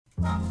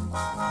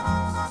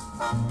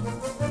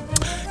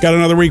Got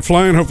another week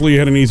flying. Hopefully you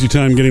had an easy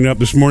time getting up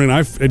this morning.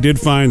 I did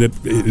find that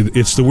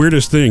it's the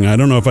weirdest thing. I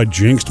don't know if I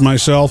jinxed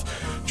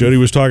myself. Jody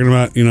was talking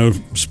about,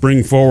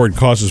 spring forward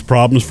causes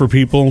problems for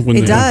people when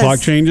the clock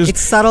changes. It's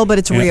subtle, but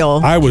it's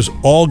real. I was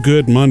all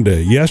good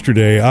Monday.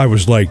 Yesterday, I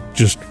was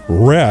just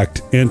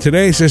wrecked. And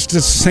today, it's just the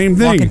same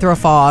thing. Walking through a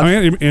fog.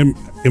 I mean,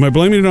 am I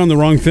blaming it on the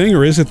wrong thing,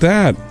 or is it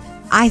that?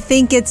 I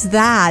think it's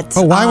that.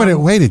 Oh, why would it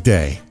wait a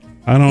day?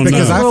 I don't know.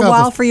 Because a little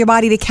while for your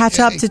body to catch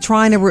up to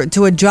trying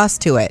to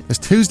adjust to it. This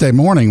Tuesday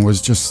morning was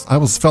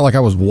felt like I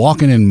was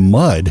walking in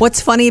mud.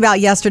 What's funny about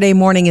yesterday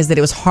morning is that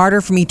it was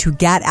harder for me to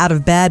get out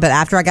of bed, but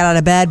after I got out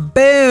of bed,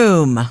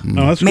 boom. Oh,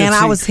 that's man,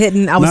 good. I was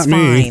hitting. I was not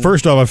fine. Me.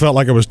 First off, I felt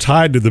like I was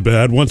tied to the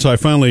bed. Once I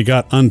finally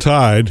got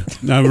untied,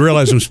 I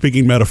realized I'm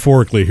speaking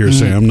metaphorically here,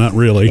 Sam. Not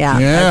really.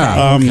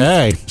 Yeah.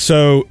 Okay.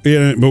 So,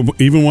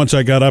 but even once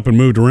I got up and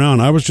moved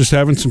around, I was just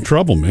having some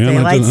trouble, man.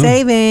 Daylight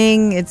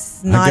saving.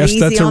 It's not I guess easy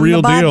that's a on real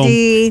the body. deal.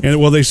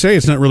 And they say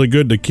it's not really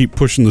good to keep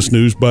pushing the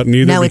snooze button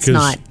either. No, because it's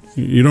not.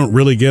 You don't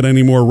really get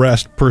any more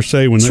rest per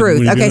se when Truth.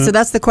 When okay, so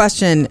that's the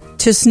question.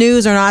 To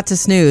snooze or not to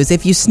snooze?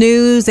 If you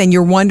snooze and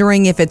you're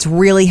wondering if it's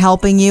really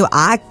helping you,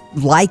 I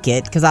like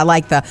it because I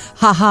like the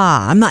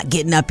I'm not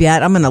getting up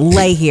yet. I'm going to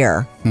lay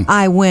here.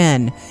 I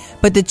win.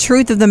 But the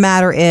truth of the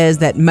matter is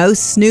that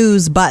most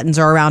snooze buttons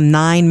are around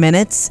 9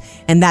 minutes,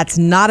 and that's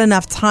not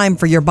enough time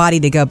for your body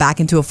to go back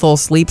into a full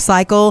sleep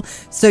cycle.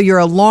 So your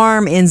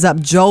alarm ends up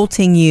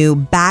jolting you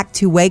back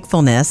to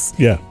wakefulness.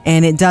 Yeah.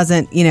 And it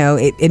doesn't,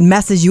 it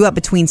messes you up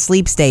between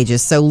sleep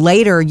stages. So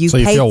later you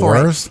pay feel for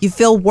worse? it. You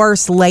feel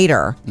worse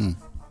later.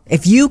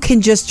 If you can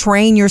just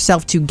train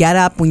yourself to get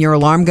up when your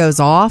alarm goes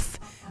off,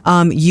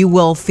 you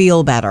will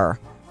feel better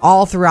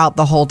all throughout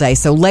the whole day.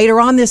 So later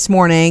on this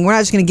morning, we're not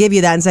just going to give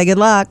you that and say good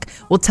luck.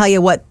 We'll tell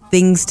you what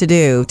things to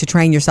do to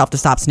train yourself to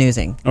stop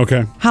snoozing.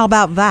 Okay. How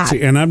about that?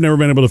 See, and I've never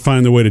been able to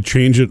find the way to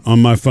change it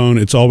on my phone.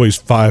 It's always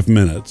 5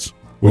 minutes,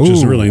 which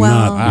is really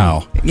not.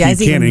 Wow. Yeah, you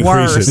it's can't even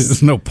increase worse. it.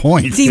 There's no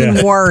point. It's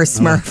even worse,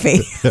 Murphy.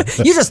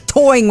 You're just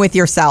toying with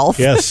yourself.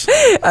 Yes.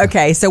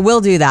 Okay, so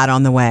we'll do that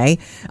on the way.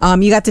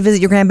 You got to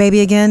visit your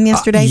grandbaby again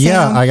yesterday,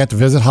 Yeah, Sam? I got to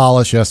visit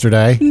Hollis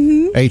yesterday.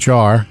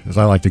 HR, as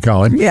I like to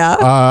call him. Yeah.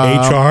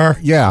 HR?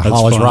 Yeah, That's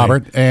Hollis funny.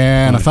 Robert.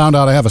 And I found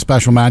out I have a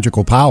special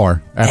magical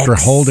power after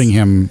holding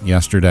him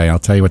yesterday. I'll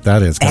tell you what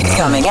that is.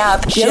 Coming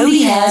up,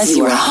 Jody has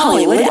your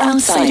Hollywood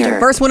Outsider.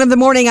 First one of the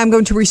morning, I'm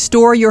going to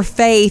restore your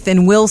faith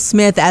in Will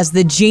Smith as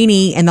the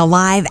genie in the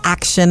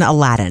live-action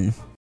Aladdin.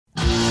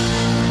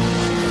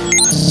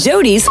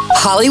 Jody's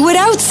Hollywood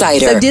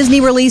Outsider. So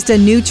Disney released a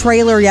new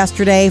trailer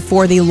yesterday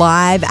for the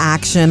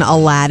live-action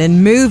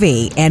Aladdin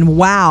movie. And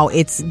wow,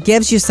 it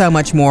gives you so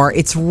much more.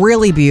 It's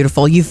really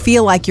beautiful. You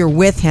feel like you're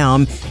with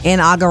him in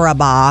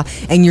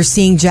Agrabah and you're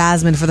seeing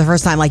Jasmine for the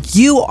first time. Like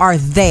you are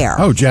there.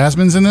 Oh,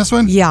 Jasmine's in this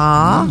one? Yeah.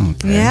 Oh,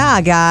 okay.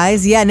 Yeah,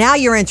 guys. Yeah, now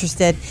you're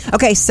interested.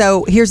 Okay,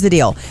 so here's the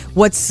deal.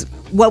 What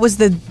was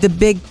the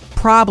big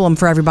problem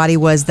for everybody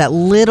was that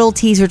little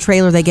teaser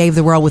trailer they gave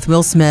the world with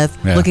Will Smith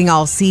looking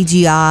all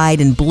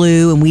CGI'd and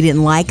blue, and we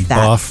didn't like that.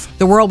 Buff.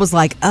 The world was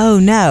like, oh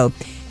no.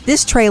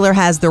 This trailer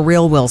has the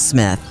real Will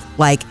Smith.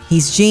 Like,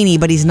 he's Genie,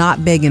 but he's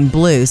not big and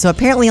blue. So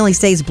apparently only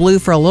stays blue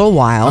for a little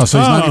while. Oh, so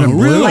he's not even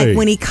blue? really? Like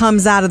when he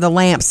comes out of the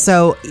lamp.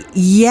 So,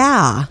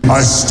 yeah.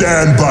 I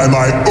stand by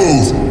my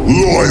oath.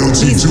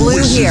 Loyalty He's to blue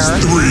wishes here.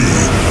 3.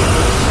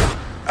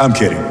 I'm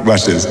kidding.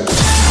 Watch this.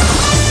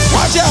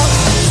 Watch out!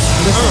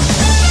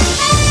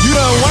 You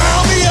done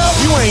wound me up.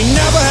 You ain't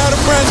never had a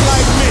friend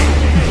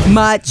like me.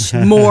 Much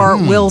more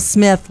Will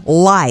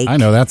Smith-like. I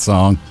know that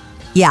song.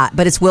 Yeah,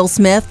 but it's Will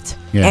Smith,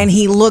 Yeah. and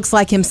he looks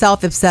like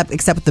himself except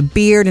with the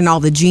beard and all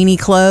the genie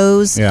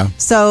clothes. Yeah.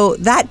 So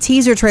that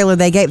teaser trailer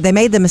they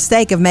made the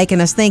mistake of making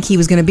us think he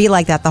was going to be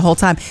like that the whole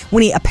time.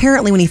 When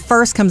he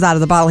first comes out of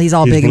the bottle, he's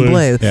all big and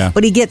blue. Yeah.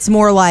 But he gets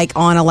more like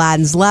on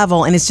Aladdin's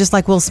level, and it's just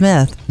like Will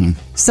Smith.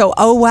 So,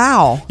 oh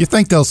wow. You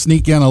think they'll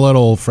sneak in a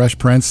little Fresh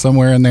Prince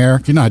somewhere in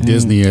there? You know how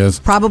Disney is.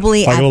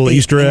 Probably Like at a little the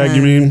Easter egg,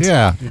 you end. mean?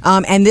 Yeah.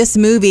 And this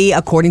movie,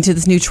 according to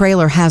this new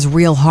trailer, has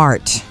real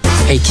heart.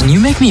 Hey, can you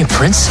make me a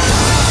prince?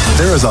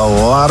 There is a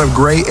lot of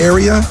gray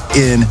area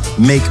in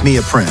Make Me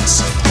a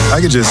Prince.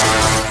 I could just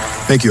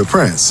make you a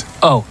prince.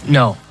 Oh,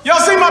 no. Y'all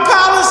see my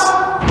palace?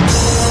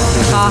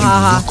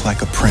 You look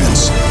like a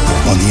prince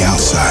on the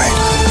outside,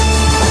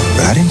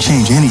 but I didn't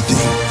change anything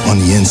on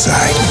the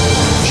inside.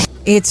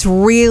 It's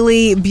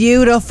really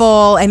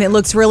beautiful, and it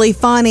looks really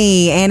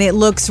funny, and it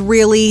looks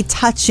really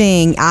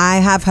touching. I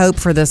have hope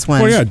for this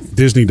one. Well, yeah,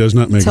 Disney does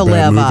not make To a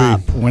bad live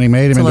movie. up. When he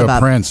made him To into live a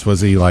up. prince, was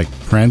he like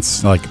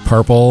Prince, like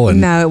purple? And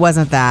No, it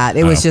wasn't that.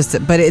 It was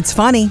just, but it's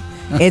funny.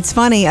 It's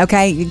funny.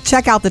 Okay,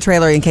 check out the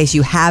trailer in case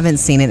you haven't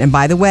seen it. And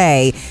by the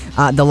way,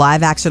 the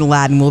live action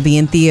Aladdin will be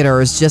in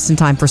theaters just in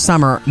time for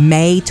summer,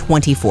 May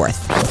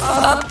 24th.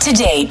 Up to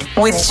date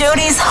with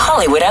Jody's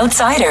Hollywood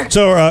Outsider.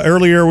 So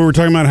earlier we were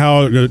talking about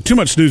how too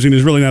much snoozing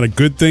is really not a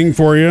good thing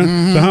for you.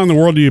 So how in the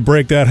world do you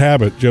break that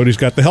habit? Jody's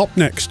got the help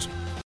next.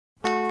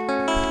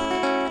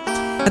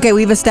 Okay,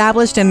 we've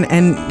established and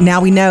now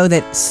we know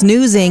that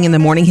snoozing in the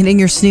morning, hitting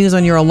your snooze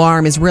on your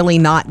alarm is really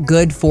not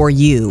good for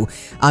you.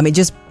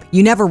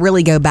 You never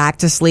really go back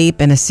to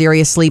sleep in a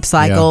serious sleep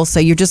cycle,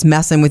 so you're just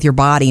messing with your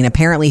body. And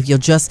apparently if you'll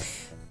just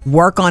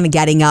work on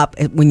getting up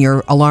when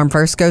your alarm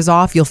first goes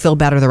off, you'll feel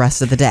better the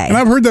rest of the day. And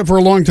I've heard that for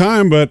a long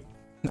time, but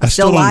I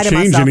still don't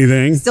change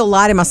anything. Still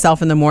lie to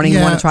myself in the morning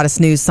and want to try to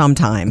snooze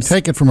sometimes.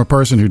 Take it from a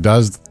person who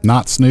does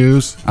not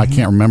snooze. I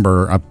can't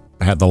remember. I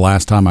had the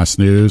last time I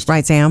snoozed.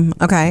 Right, Sam?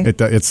 Okay.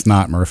 It's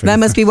not, Murphy. That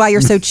must be why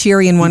you're so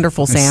cheery and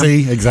wonderful, Sam.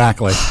 See,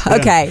 exactly.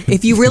 Okay,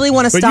 if you really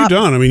want to But stop... you're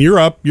done. I mean, you're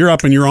up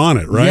and you're on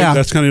it, right? Yeah.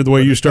 That's kind of the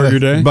way you start your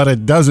day? But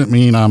it doesn't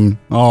mean I'm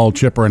all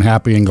chipper and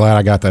happy and glad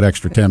I got that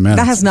extra 10 minutes.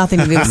 That has nothing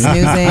to do with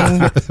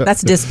snoozing.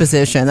 That's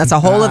disposition. That's a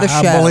whole other show.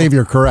 I believe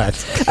you're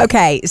correct.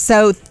 Okay,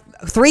 so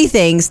 3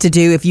 things to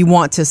do if you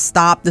want to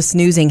stop the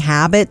snoozing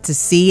habit, to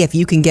see if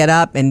you can get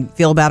up and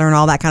feel better and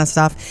all that kind of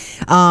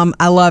stuff.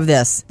 I love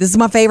this. This is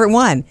my favorite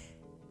one.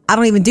 I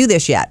don't even do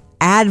this yet.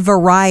 Add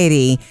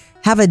variety.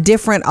 Have a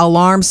different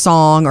alarm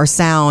song or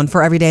sound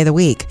for every day of the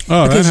week.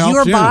 Oh, because that helps,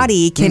 your yeah.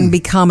 body can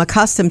become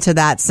accustomed to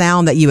that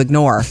sound that you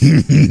ignore.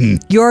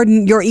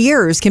 Your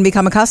ears can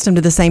become accustomed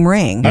to the same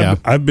ring. Yeah.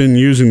 I've been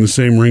using the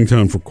same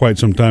ringtone for quite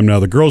some time now.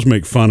 The girls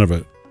make fun of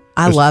it.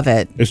 I love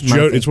it.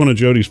 It's one of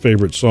Jody's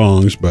favorite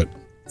songs, but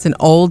It's an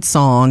old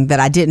song that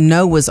I didn't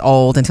know was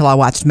old until I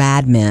watched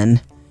Mad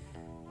Men.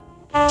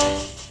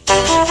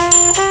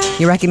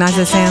 You recognize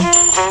this, Sam?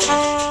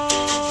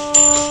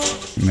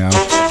 No.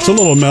 it's a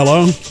little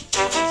mellow.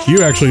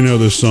 You actually know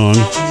this song.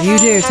 You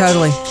do,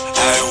 totally.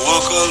 I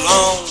walk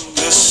along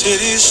the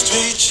city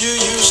streets you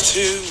used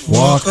to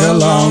Walk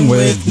along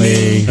with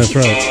me. That's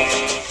right.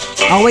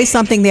 Always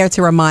something there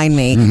to remind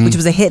me, which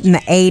was a hit in the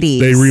 80s.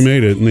 They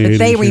remade it in the 80s.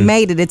 They yeah.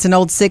 remade it. It's an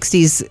old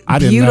 60s I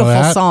didn't know beautiful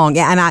that. song.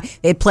 Yeah, and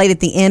it played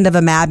at the end of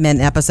a Mad Men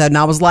episode, and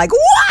I was like,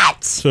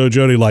 what? So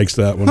Jody likes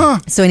that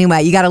one. So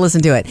anyway, you got to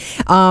listen to it.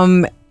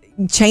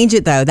 Change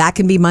it, though. That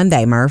can be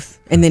Monday, Murph.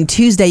 And then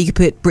Tuesday, you could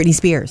put Britney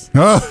Spears.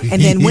 Oh.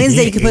 And then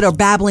Wednesday, you could put a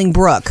Babbling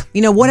Brook.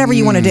 You know, whatever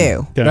you want to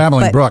do.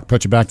 Babbling But Brook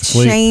put you back to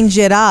sleep. Change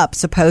it up,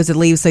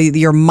 supposedly, so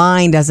your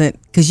mind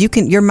doesn't, because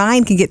your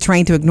mind can get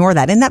trained to ignore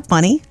that. Isn't that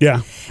funny?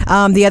 Yeah.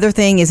 The other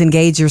thing is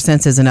engage your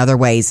senses in other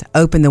ways.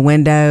 Open the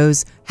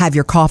windows, have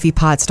your coffee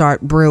pot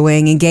start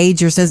brewing,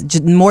 engage your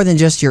senses more than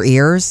just your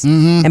ears.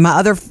 And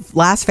my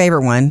last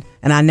favorite one,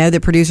 and I know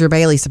that producer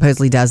Bailey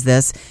supposedly does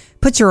this,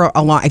 put your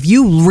alarm, if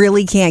you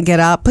really can't get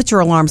up, put your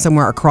alarm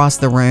somewhere across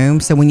the room.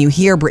 So when you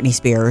hear Britney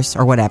Spears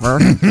or whatever,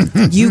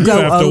 you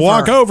go have to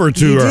walk over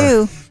to you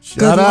her. Do.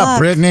 Shut up,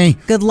 Brittany.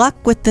 Good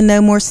luck with the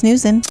no more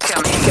snoozing.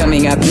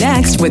 Coming up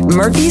next with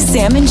Murphy,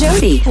 Sam, and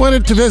Jody.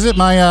 Wanted to visit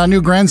my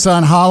new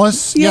grandson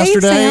Hollis Yay,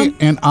 yesterday, Sam.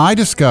 and I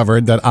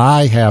discovered that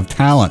I have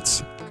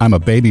talents. I'm a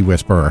baby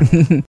whisperer.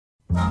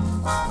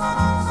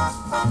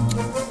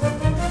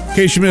 In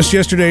case you missed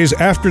yesterday's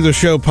After the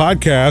Show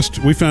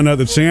podcast, we found out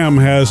that Sam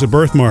has a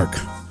birthmark.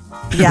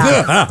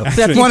 Yeah.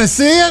 Want to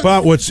see it?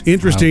 But what's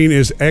interesting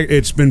is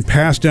it's been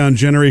passed down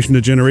generation to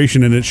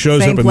generation, and it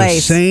shows Same up in place.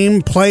 the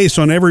same place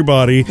on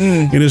everybody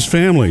in his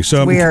family.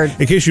 So, weird.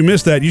 in case you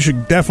missed that, you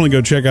should definitely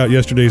go check out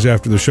yesterday's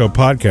After the Show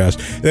podcast.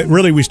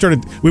 Really,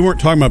 we weren't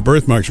talking about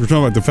birthmarks. We're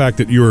talking about the fact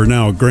that you are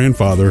now a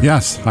grandfather.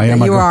 Yes, I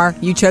am. You are.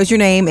 You chose your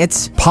name.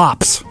 It's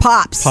Pops.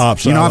 Pops.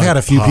 Pops. You know, I I've like had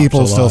a few Pops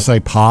people a still lot. say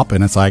pop,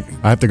 and it's like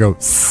I have to go.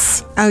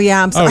 "Sss." Oh,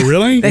 yeah. I'm sorry. Oh,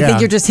 really? They Yeah. think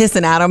you're just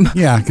hissing at them.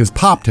 Yeah, because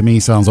pop to me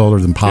sounds older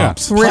than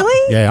pops. Really?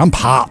 Yeah, I'm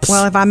pops.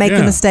 Well, if I make the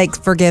Yeah. mistake,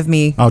 forgive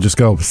me. I'll just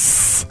go.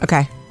 "Sss."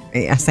 Okay.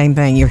 Yeah, same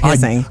thing. You're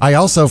hissing. I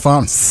also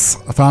found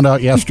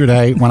out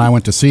yesterday when I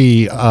went to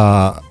see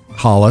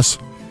Hollis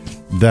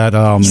that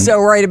So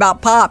worried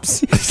about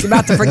Pops. You're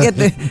about to forget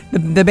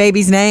the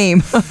baby's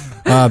name.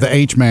 the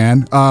H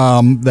man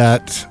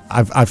that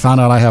I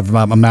found out I have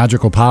a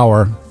magical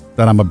power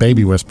that I'm a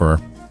baby whisperer.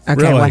 Okay,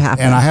 Really? what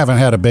happened? And I haven't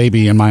had a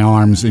baby in my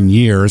arms in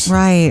years.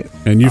 Right.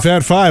 And you've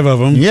had 5 of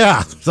them.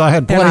 Yeah, so I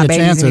had They're plenty not of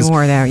babies chances.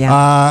 anymore there,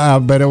 yeah.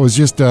 But it was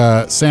just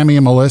Sammy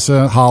and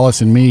Melissa,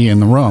 Hollis, and me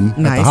in the room at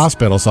Nice. the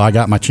hospital. So I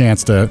got my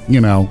chance to,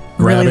 grab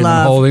Really him love.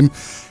 and hold him.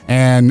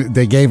 And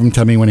they gave him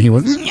to me when he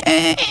was.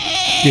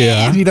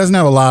 Yeah. He doesn't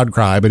have a loud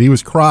cry, but he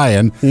was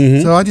crying.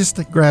 So I just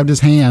grabbed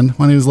his hand,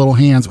 one of his little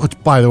hands,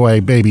 which, by the way,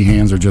 baby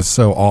hands are just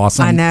so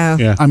awesome. I know.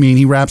 Yeah. I mean,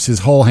 he wraps his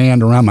whole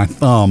hand around my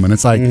thumb, and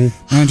it's like,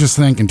 man, just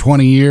think in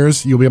 20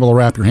 years, you'll be able to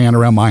wrap your hand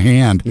around my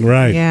hand.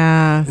 Right.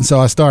 Yeah. And so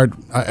I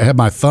had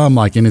my thumb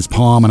like in his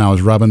palm, and I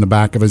was rubbing the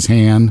back of his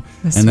hand,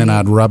 That's and then sweet.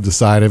 I'd rub the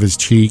side of his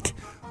cheek,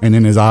 and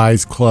then his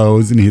eyes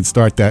closed, and he'd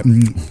start that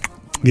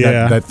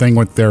that thing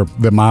with the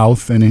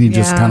mouth, and then he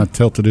just Yeah. kind of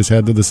tilted his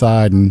head to the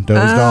side and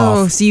dozed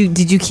Oh, off. so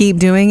did you keep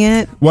doing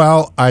it?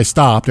 Well, I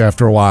stopped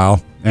after a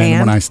while, and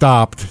when I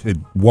stopped, it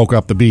woke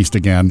up the beast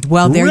again.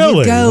 Well, there you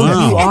Really? go.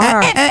 Wow. You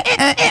are.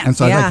 And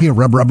so I was Yeah. like, here,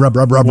 rub. It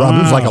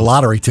was like a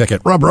lottery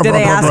ticket. Rub, Did they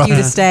rub, ask rub. you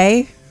to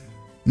stay?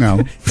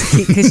 No.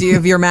 Because you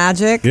have your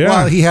magic? Yeah.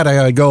 Well, he had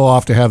to go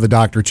off to have the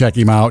doctor check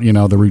him out,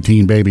 the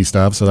routine baby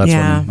stuff. So that's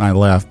when I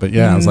left. But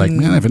yeah, I was like,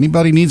 man, if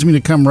anybody needs me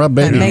to come rub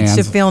baby That makes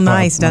hands, you feel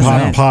nice, doesn't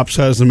it? Pops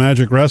has the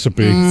magic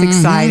recipe. It's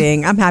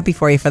exciting. I'm happy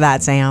for you for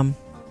that, Sam.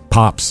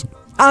 Pops.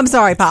 I'm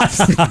sorry, Pops.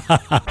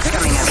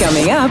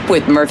 Coming up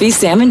with Murphy,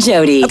 Sam, and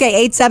Jody.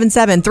 Okay,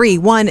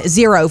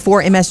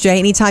 877-310-4MSJ.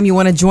 Anytime you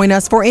want to join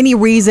us for any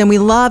reason, we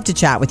love to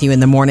chat with you in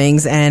the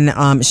mornings.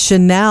 And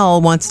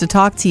Chanel wants to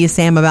talk to you,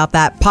 Sam, about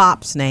that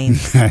Pops name.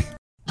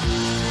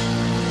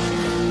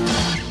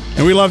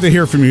 And we love to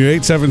hear from you.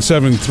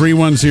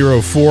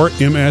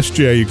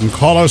 877-310-4MSJ. You can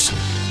call us.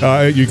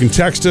 You can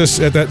text us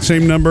at that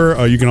same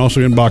number. You can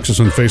also inbox us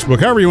on Facebook.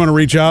 However you want to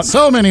reach out.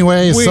 So many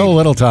ways, so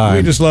little time.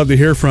 We just love to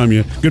hear from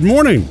you. Good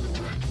morning.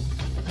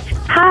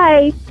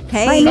 Hi.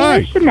 Hey. My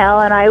name is Chanel,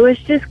 and I was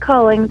just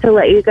calling to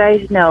let you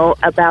guys know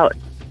about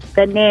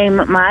the name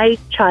my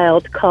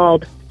child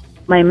called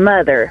my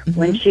mother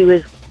when she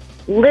was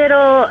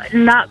little,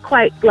 not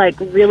quite like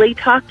really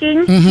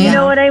talking. You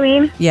know what I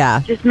mean? Yeah.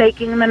 Just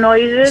making the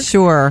noises.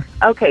 Sure.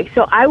 Okay,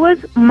 so I was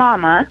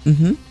Mama,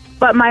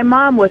 but my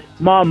mom was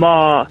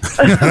Mama.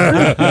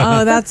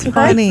 Oh, that's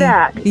funny.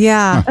 that.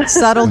 Yeah.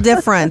 Subtle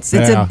difference.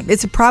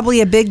 It's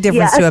probably a big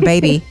difference to a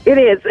baby. It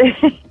is.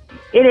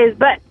 It is,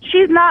 but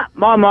she's not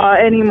Mama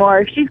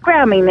anymore. She's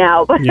Grammy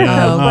now.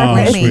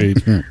 Yeah. Oh, sweet.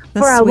 That's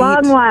For a sweet.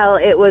 long while,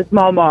 it was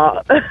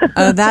Mama.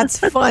 Oh, that's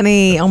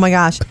funny. Oh, my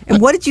gosh.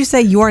 And what did you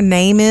say your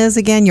name is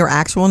again? Your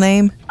actual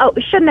name? Oh,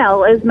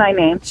 Chanel is my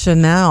name.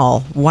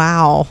 Chanel.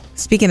 Wow.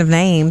 Speaking of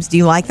names, do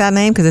you like that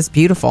name? Because it's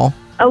beautiful.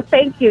 Oh,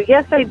 thank you.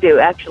 Yes, I do,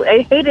 actually. I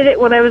hated it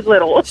when I was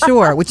little.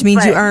 Sure, which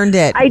means you But earned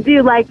it. I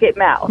do like it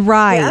now.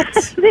 Right. Yeah.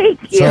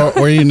 Thank you. So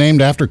were you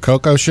named after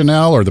Coco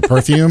Chanel or the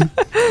perfume?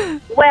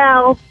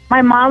 Well,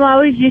 my mom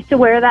always used to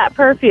wear that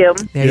perfume.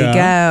 There you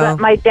But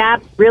go. my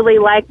dad really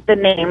liked the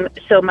name,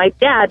 so my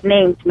dad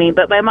named me.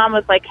 But my mom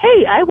was like,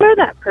 hey, I wear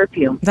that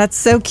perfume. That's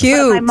so But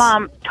cute. my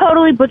mom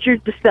totally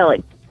butchered the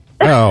spelling.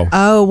 Oh.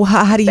 Oh, well,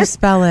 how do you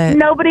spell it?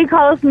 Nobody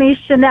calls me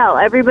Chanel.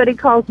 Everybody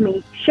calls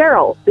me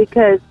Cheryl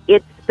because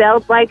it's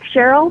spelled like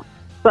Cheryl,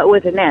 but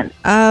with an N.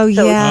 Oh,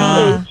 So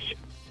yeah.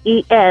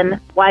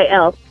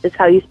 Chenyl is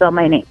how you spell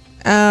my name.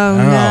 Oh,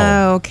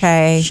 no.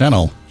 Okay.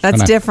 Chanel. That's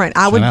Chanel. different.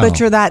 I would Chanel.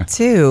 butcher that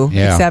too,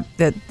 Yeah. except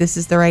that this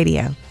is the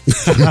radio.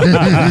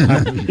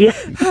 Yeah.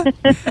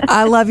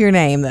 I love your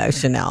name, though,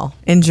 Chanel.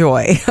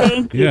 Enjoy.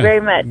 Thank you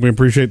very much. We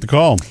appreciate the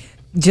call.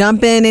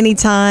 Jump in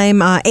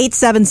anytime.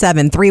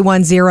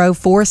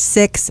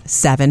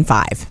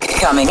 877-310-4675.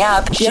 Coming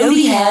up,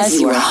 Jody has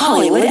your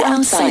Hollywood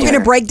Outsider. We're going to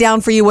break down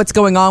for you what's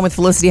going on with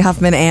Felicity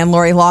Huffman and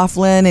Lori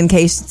Loughlin in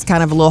case it's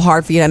kind of a little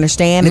hard for you to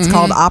understand. It's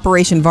called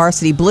Operation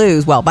Varsity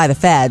Blues, well, by the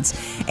feds.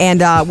 And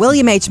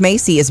William H.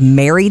 Macy is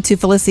married to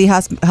Felicity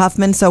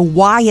Huffman, so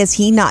why has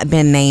he not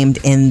been named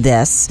in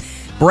this?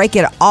 Break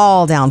it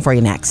all down for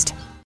you next.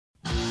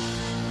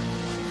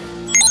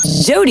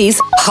 Jody's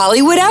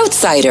Hollywood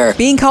Outsider.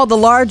 Being called the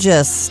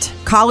largest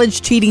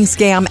college cheating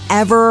scam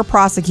ever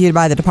prosecuted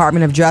by the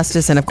Department of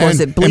Justice, and of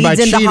course it bleeds by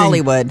into cheating,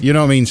 Hollywood. You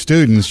don't mean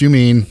students, you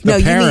mean the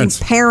parents.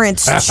 You mean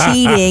parents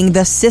cheating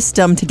the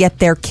system to get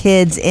their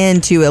kids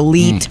into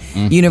elite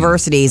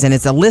universities. And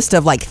it's a list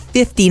of like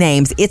 50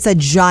 names. It's a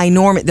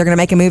ginormous, they're going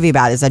to make a movie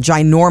about it. It's a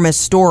ginormous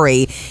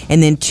story.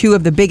 And then two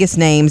of the biggest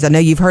names, I know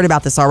you've heard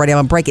about this already, I'm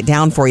going to break it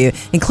down for you,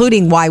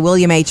 including why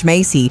William H.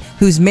 Macy,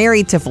 who's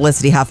married to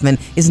Felicity Huffman,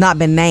 has not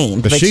been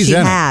named. But she's she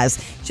in it. has.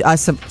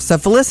 So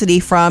Felicity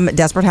from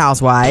Desperate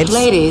Housewives.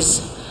 Ladies,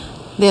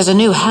 there's a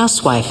new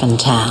housewife in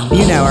town.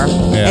 You know her.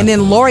 Yeah. And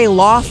then Lori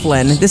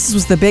Loughlin. This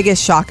was the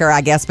biggest shocker,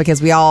 I guess,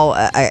 because we all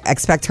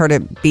expect her to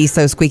be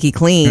so squeaky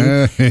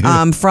clean.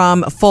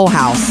 From Full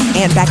House.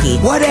 Aunt Becky.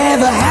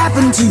 Whatever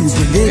happened to you?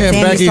 Yeah,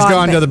 Sandy Becky's saw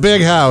gone it. to the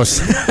big house,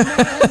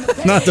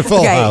 not the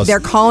full house. They're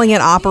calling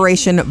it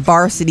Operation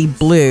Varsity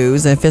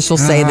Blues, and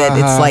officials say that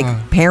it's like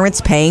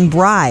parents paying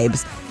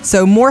bribes.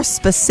 So more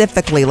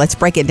specifically, let's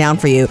break it down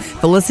for you.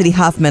 Felicity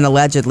Huffman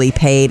allegedly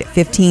paid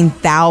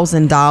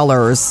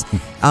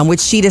 $15,000, which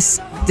she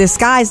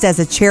disguised as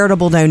a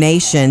charitable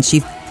donation.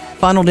 She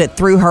funneled it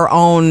through her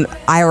own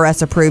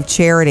IRS-approved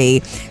charity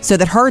so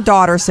that her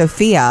daughter,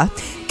 Sophia,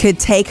 could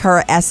take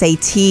her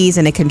SATs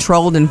in a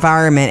controlled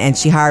environment, and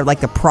she hired like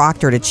the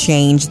proctor to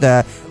change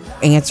the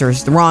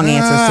answers, the wrong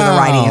answers to the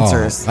right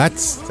answers.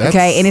 That's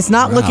Okay, and it's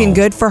not looking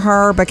good for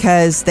her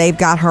because they've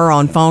got her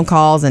on phone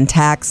calls and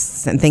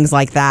texts and things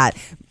like that,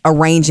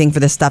 arranging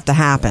for this stuff to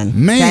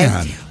happen.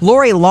 Man. Okay?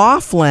 Lori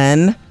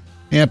Loughlin,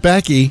 Aunt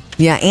Becky.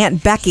 yeah,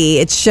 Aunt Becky,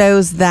 it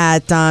shows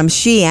that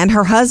she and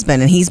her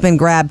husband, and he's been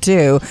grabbed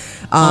too,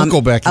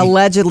 Uncle Becky.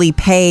 allegedly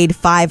paid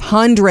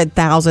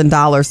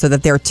 $500,000 so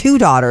that their two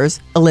daughters,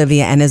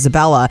 Olivia and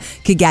Isabella,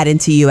 could get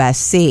into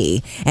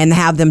USC and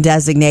have them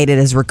designated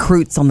as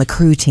recruits on the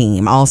crew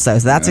team also.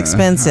 So that's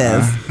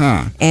expensive.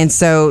 And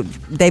so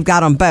they've got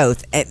them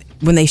both.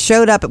 When they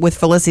showed up with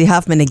Felicity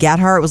Huffman to get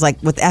her, it was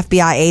like with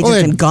FBI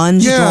agents and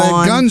guns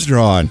drawn. guns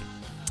drawn.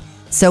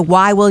 So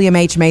why William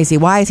H. Macy?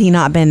 Why has he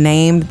not been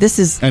named?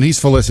 And he's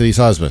Felicity's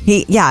husband.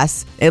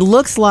 Yes, it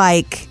looks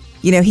like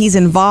he's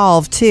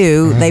involved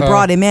too. They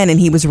brought him in and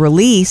he was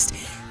released.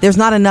 There's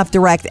not enough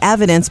direct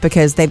evidence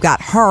because they've got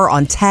her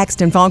on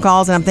text and phone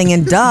calls. And I'm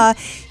thinking, duh,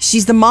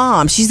 she's the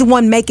mom. She's the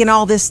one making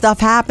all this stuff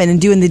happen and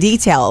doing the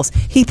details.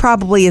 He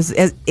probably is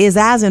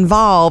as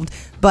involved,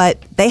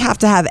 but they have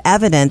to have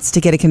evidence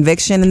to get a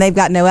conviction, and they've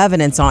got no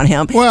evidence on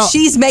him. Well,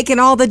 she's making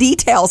all the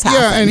details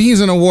happen. Yeah, and he's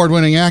an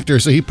award-winning actor,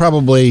 so he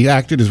probably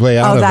acted his way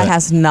out of it. Oh, that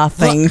has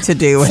nothing to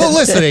do with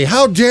Felicity,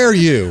 how dare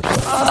you?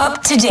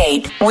 Up to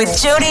date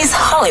with Jody's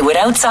Hollywood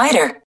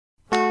Outsider.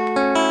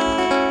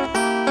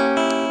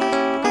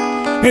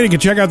 Hey, you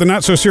can check out the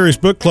Not So Serious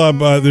Book Club.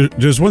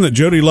 There's one that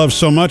Jody loves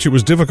so much, it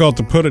was difficult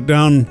to put it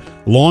down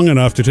long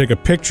enough to take a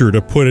picture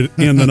to put it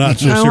in the Not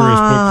So Serious Book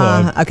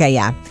Club. Okay,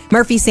 yeah.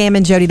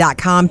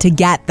 MurphySamandJody.com to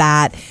get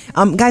that.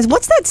 Guys,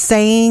 what's that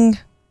saying?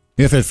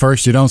 If at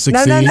first you don't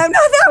succeed, No,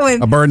 that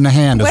one. a bird in the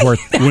hand is worth.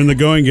 When the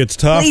going gets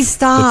tough, Please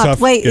stop. the tough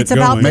Wait, get it's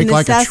about going. the Make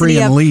like a tree necessity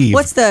and of- leave.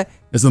 What's the...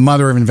 Is the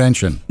mother of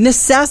invention.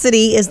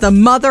 Necessity is the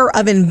mother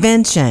of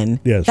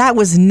invention. Yes. That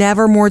was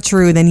never more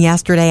true than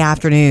yesterday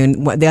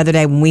afternoon, the other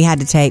day when we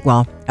had to take,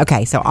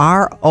 so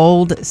our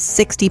old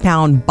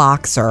 60-pound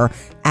boxer,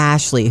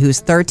 Ashley, who's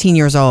 13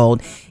 years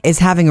old, is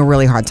having a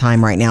really hard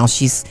time right now.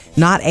 She's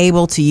not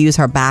able to use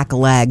her back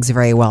legs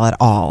very well at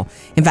all.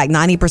 In fact,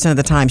 90% of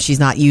the time she's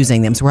not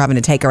using them. So we're having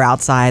to take her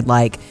outside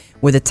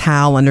with a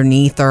towel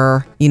underneath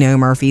her.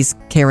 Murphy's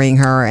carrying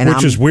her.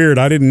 Which is weird.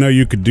 I didn't know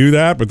you could do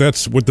that, but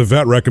that's what the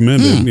vet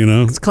recommended,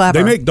 It's clever.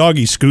 They make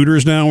doggy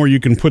scooters now where you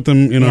can put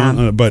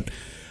them, but...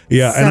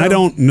 Yeah, and I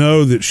don't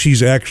know that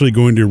she's actually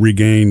going to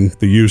regain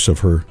the use of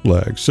her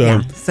legs.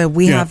 So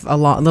we have a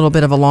little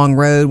bit of a long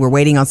road. We're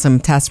waiting on some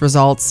test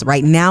results.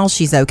 Right now,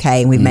 she's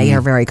okay, and we've made her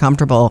very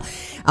comfortable.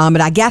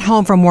 But I get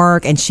home from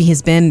work, and she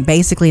has been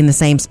basically in the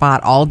same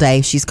spot all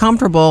day. She's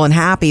comfortable and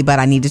happy, but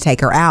I need to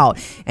take her out.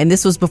 And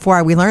this was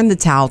before we learned the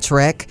towel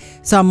trick.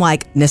 So I'm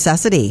like,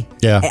 necessity.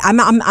 Yeah. I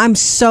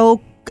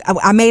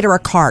made her a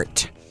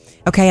cart.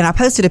 Okay, and I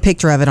posted a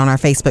picture of it on our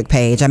Facebook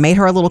page. I made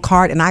her a little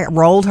cart, and I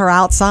rolled her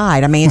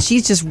outside. I mean,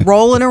 she's just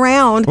rolling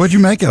around. What'd you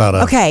make it out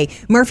of? Okay,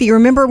 Murphy, you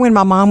remember when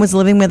my mom was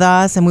living with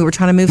us, and we were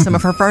trying to move some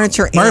of her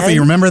furniture in? Murphy,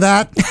 you remember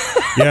that?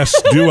 Yes,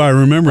 do I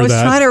remember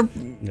that?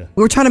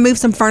 We were trying to move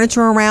some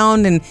furniture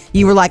around, and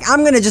you were like, I'm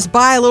going to just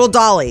buy a little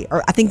dolly.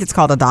 Or I think it's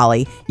called a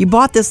dolly. You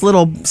bought this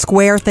little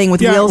square thing with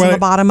wheels on the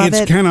bottom of it.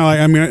 It's kind of like,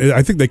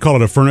 I think they call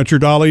it a furniture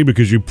dolly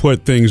because you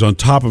put things on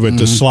top of it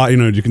to slide,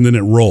 and then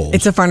it rolls.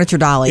 It's a furniture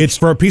dolly. It's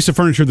for a piece of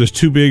furniture that's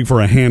too big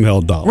for a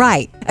handheld dolly.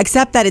 Right.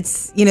 Except that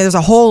it's, there's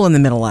a hole in the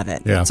middle of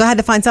it. Yeah. So I had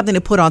to find something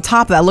to put on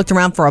top of it. I looked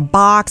around for a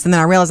box, and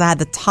then I realized I had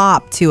the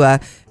top to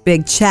a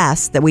big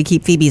chest that we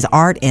keep Phoebe's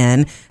art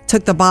in.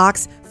 Took the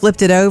box,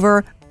 flipped it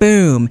over,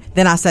 boom.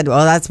 Then I said,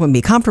 well, that's wouldn't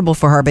be comfortable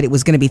for her, but it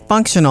was going to be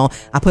functional.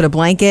 I put a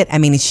blanket.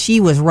 She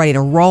was ready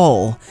to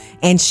roll.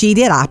 And she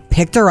did. I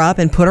picked her up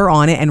and put her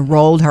on it and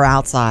rolled her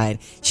outside.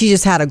 She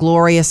just had a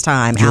glorious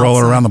time. Did you roll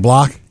her around the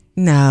block?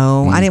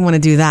 No, I didn't want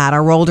to do that. I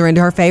rolled her into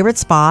her favorite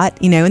spot,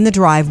 in the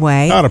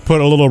driveway. I ought to put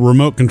a little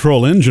remote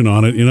control engine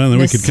on it, and then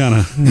we could kind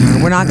of... No,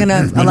 we're not going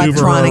to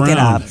electronic it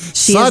up.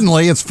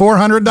 Suddenly, it's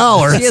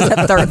 $400. She is a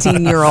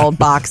 13-year-old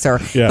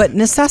boxer. Yeah. But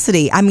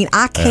necessity,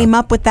 I came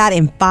up with that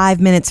in 5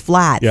 minutes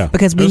flat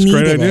because we That's a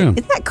great needed idea. it.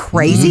 Isn't that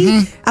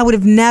crazy? I would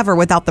have never,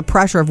 without the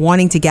pressure of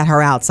wanting to get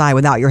her outside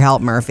without your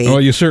help, Murphy.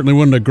 Well, you certainly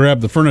wouldn't have grabbed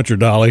the furniture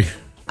dolly.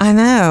 I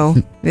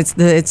know. It's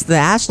the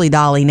Ashley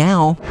dolly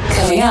now.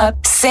 Coming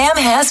up, Sam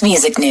has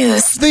music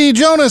news. The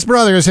Jonas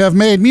Brothers have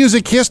made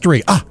music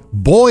history.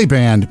 Boy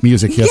band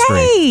music history.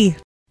 Yay!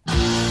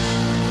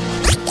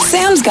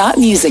 Sam's got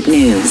music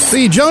news.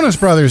 The Jonas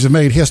Brothers have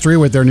made history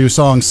with their new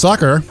song,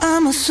 Sucker.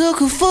 I'm a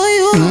sucker for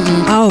you.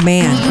 Oh,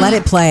 man. Let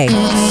it play.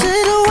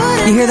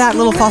 You hear that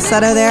little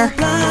falsetto there?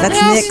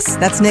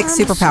 That's Nick's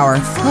superpower.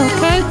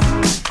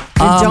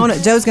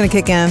 And Joe's going to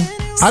kick in.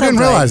 I didn't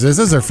realize this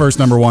is their first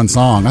 #1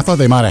 song. I thought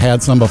they might have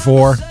had some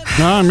before.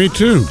 Me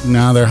too.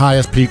 No, their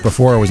highest peak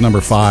before was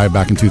 #5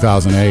 back in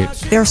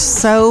 2008.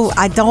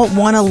 I don't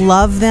want to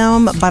love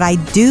them, but I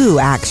do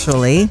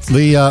actually.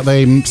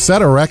 They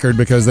set a record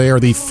because they are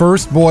the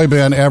first boy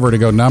band ever to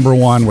go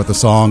 #1 with a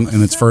song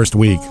in its first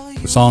week.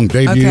 The song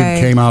debuted,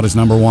 came out as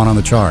 #1 on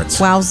the charts.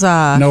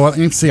 Wowza. No, I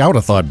would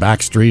have thought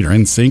Backstreet or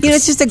NSYNC.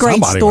 It's just a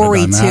great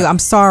story, too. I'm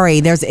sorry.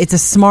 It's a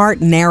smart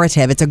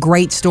narrative. It's a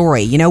great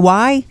story. You know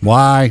why?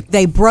 Why?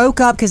 They broke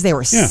up because they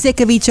were sick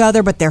of each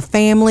other, but they're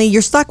family.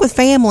 You're stuck with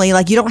family.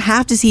 You don't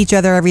have to see each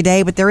other every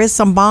day, but there is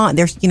some bond.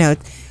 There's,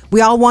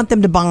 we all want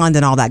them to bond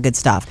and all that good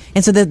stuff.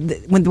 And so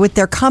with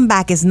their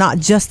comeback is not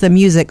just the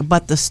music,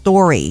 but the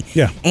story.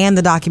 Yeah. And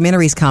the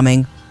documentary's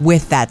coming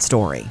with that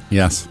story.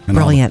 Yes. And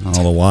brilliant.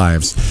 All the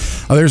wives.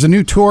 There's a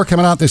new tour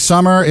coming out this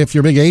summer. If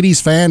you're a big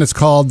 80s fan, it's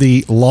called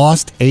the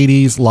Lost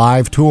 80s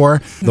Live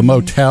Tour. The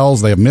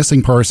Motels, they have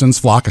Missing Persons,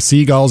 Flock of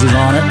Seagulls is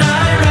on it.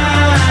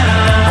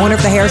 I wonder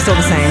if the hair's still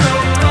the same.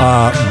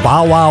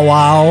 Bow Wow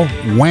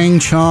Wow, Wang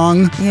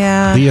Chung,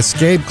 Yeah. The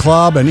Escape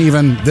Club, and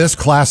even this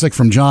classic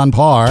from John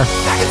Parr.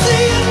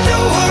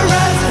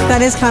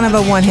 That is kind of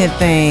a one-hit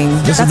thing.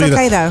 That's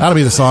okay, though. That'll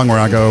be the song where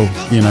I go,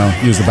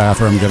 use the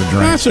bathroom, get a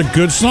drink. That's a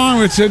good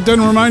song. It doesn't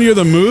remind you of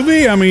the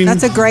movie? I mean...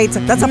 That's a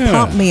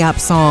pump-me-up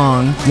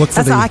song. Look for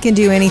that's the I Can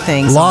Do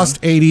Anything song.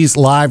 Lost 80s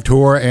live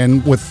tour,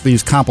 and with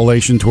these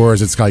compilation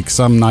tours, it's like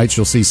some nights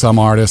you'll see some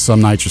artists,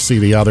 some nights you'll see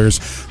the others.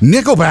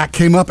 Nickelback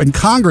came up in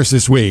Congress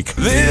this week.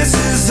 This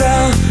is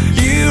how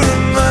you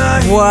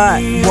remind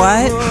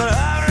What?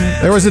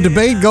 There was a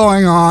debate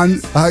going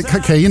on.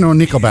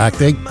 Nickelback,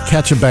 they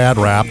catch a bad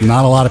rap.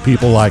 Not a lot of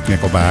people like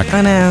Nickelback.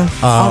 I know.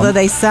 Although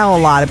they sell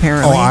a lot,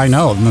 apparently. Oh, I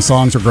know. And the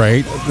songs are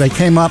great. They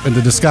came up in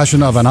the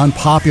discussion of an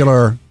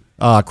unpopular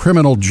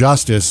criminal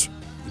justice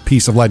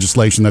piece of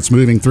legislation that's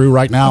moving through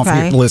right now.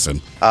 Okay. Listen.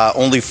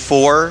 Only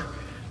 4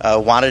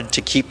 wanted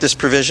to keep this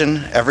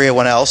provision.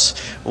 Everyone else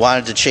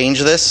wanted to change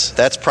this.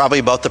 That's probably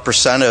about the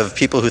percent of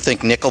people who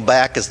think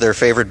Nickelback is their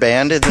favorite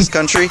band in this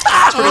country.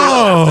 It's pretty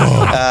low.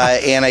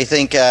 And I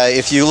think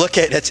if you look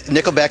at it,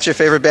 Nickelback's your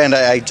favorite band.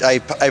 I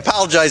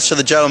apologize to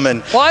the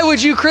gentleman. Why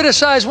would you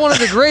criticize one of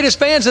the greatest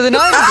bands of the 90s?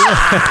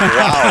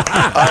 Wow.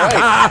 All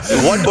right.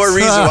 One more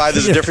reason why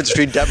there's a difference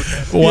between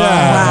Democrats.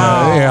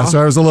 Wow. Yeah, so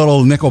there's a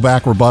little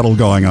Nickelback rebuttal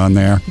going on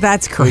there.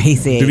 That's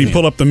crazy. Did he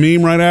pull up the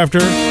meme right after?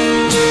 Look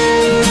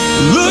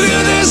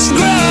at this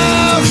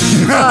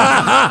graph.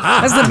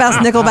 That's the best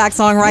Nickelback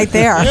song right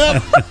there.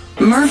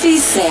 Murphy,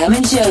 Sam,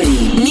 and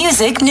Jody.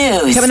 Music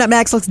news. Coming up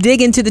next, let's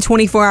dig into the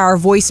 24-hour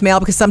voicemail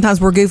because sometimes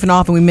we're goofing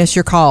off and we miss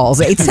your calls.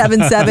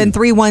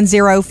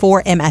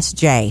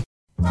 877-310-4MSJ.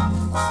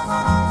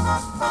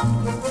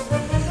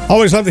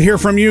 Always love to hear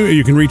from you.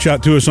 You can reach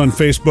out to us on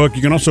Facebook.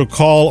 You can also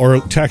call or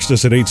text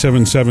us at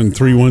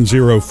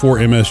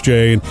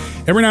 877-310-4MSJ. And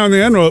every now and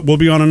then we'll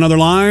be on another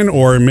line,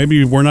 or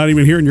maybe we're not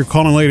even here and you're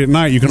calling late at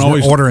night. You can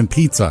always ordering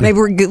pizza. Maybe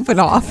we're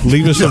goofing off.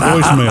 Leave us a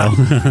voicemail.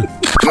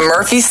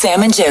 Murphy,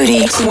 Sam, and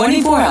Jody.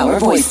 24-hour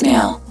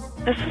voicemail.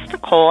 This is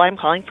Nicole. I'm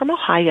calling from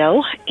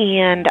Ohio,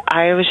 and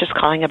I was just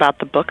calling about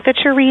the book that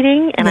you're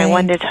reading, and I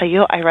wanted to tell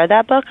you I read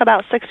that book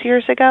about 6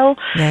 years ago,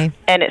 and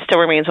it still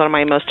remains one of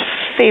my most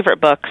favorite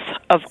books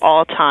of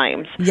all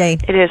times.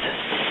 It is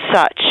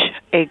such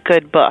a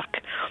good book.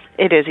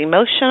 It is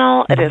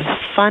emotional. It is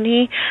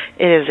funny.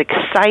 It is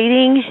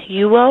exciting.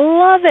 You will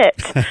love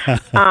it.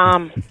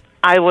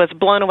 I was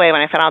blown away when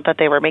I found out that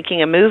they were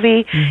making a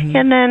movie,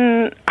 and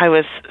then I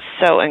was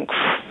so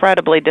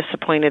incredibly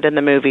disappointed in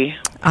the movie.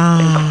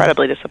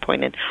 Incredibly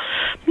disappointed.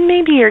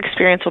 Maybe your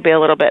experience will be a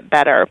little bit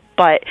better,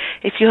 but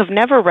if you have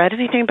never read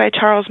anything by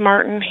Charles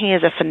Martin, he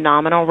is a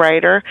phenomenal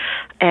writer,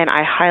 and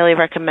I highly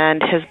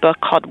recommend his book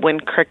called When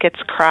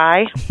Crickets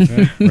Cry.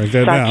 Write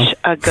that down. Such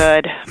a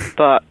good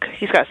book.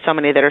 He's got so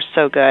many that are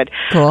so good.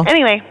 Cool.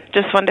 Anyway,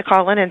 just wanted to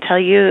call in and tell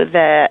you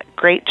that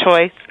great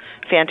choice.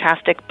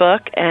 Fantastic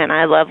book, and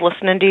I love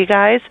listening to you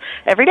guys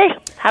every day.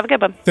 Have a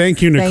good one.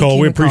 Thank you, Nicole.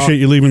 We appreciate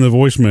you leaving the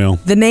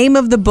voicemail. The name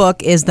of the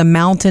book is The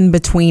Mountain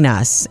Between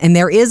Us, and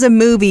there is a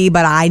movie,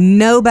 but I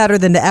know better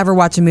than to ever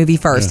watch a movie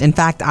first. In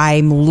fact,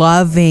 I'm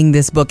loving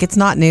this book. It's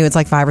not new. It's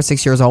like 5 or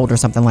 6 years old or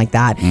something like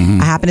that.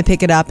 I happen to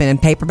pick it up in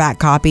a paperback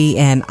copy,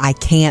 and I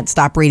can't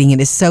stop reading it.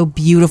 It's so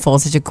beautiful.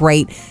 It's such a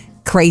great,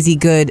 crazy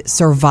good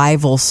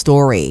survival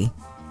story.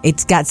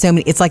 It's got so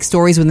many. It's like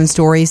stories within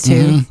stories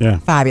too. Yeah,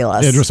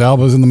 fabulous. Idris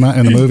Elba's in the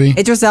movie.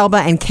 Idris Elba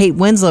and Kate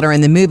Winslet are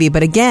in the movie.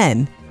 But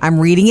again, I'm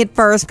reading it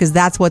first because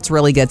that's what's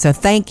really good. So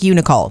thank you,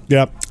 Nicole.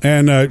 Yep,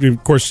 and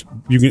of course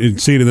you can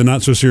see it in the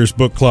Not So Serious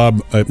Book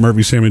Club at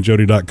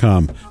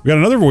murphysamandjody.com. We got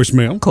another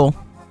voicemail. Cool.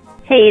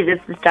 Hey, this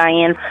is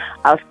Diane.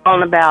 I was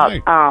calling about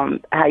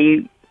how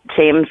you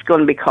Sam's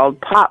going to be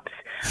called Pops.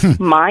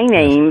 My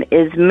name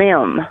is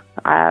Mim.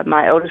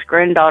 My oldest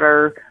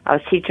granddaughter, I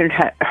was teaching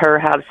her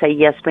how to say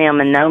yes,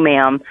 ma'am, and no,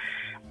 ma'am.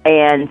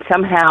 And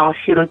somehow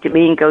she looked at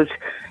me and goes,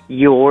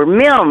 "You're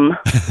Mim."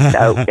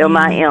 So,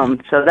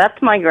 M-I-M. So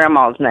that's my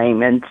grandma's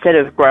name instead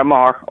of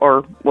Grandma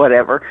or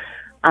whatever.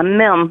 I'm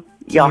Mim.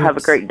 Y'all have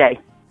a great day.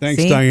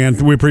 Thanks, Diane.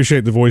 We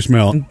appreciate the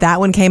voicemail. That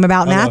one came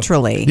about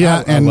naturally.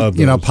 Yeah,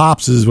 and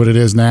Pops is what it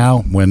is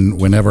now.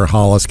 Whenever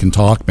Hollis can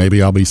talk,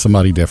 maybe I'll be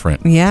somebody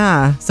different.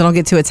 Yeah, so don't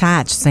get too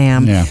attached,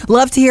 Sam. Yeah.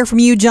 Love to hear from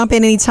you. Jump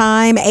in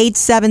anytime.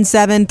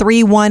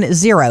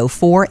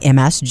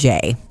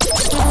 877-310-4MSJ.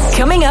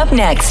 Coming up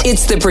next,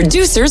 it's the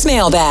producer's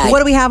mailbag. What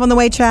do we have on the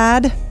way,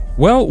 Chad?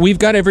 Well, we've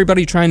got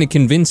everybody trying to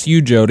convince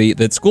you, Jody,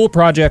 that school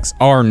projects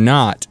are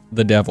not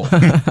the devil.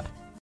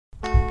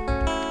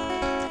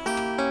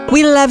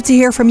 We love to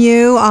hear from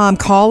you.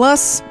 Call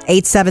us,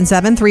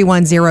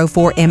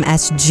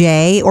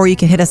 877-310-4MSJ, or you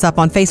can hit us up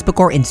on Facebook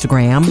or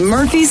Instagram.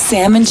 Murphy,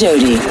 Sam, and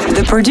Jody,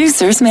 the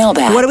producer's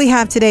mailbag. What do we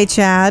have today,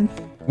 Chad?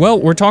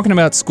 Well, we're talking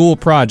about school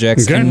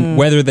projects and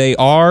whether they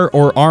are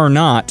or are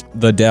not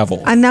the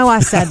devil. I know I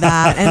said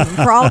that. And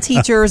for all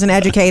teachers and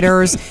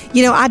educators,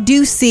 I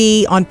do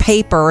see on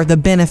paper the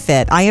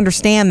benefit. I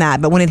understand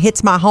that. But when it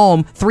hits my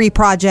home 3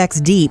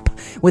 projects deep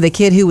with a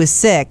kid who is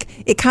sick,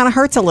 it kind of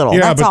hurts a little.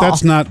 Yeah, that's but all.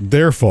 that's not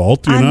their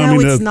fault. I know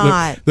it's the,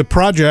 not. The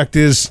project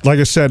is, like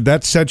I said,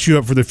 that sets you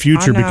up for the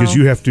future because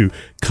you have to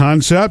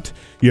concept,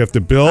 you have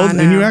to build,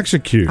 and you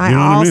execute. I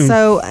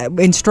also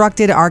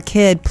instructed our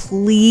kid,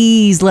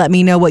 please let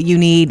me know what you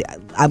need.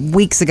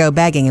 Weeks ago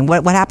begging. And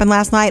what happened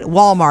last night?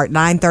 Walmart,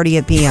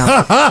 9:30 p.m.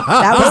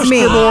 That was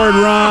me. Board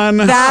run.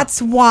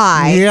 That's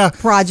why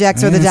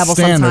projects are the devil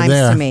sometimes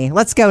to me.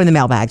 Let's go in the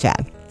mailbag,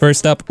 Chad.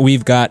 First up,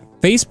 we've got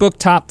Facebook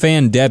top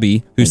fan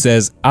Debbie, who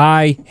says,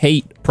 I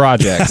hate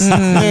projects.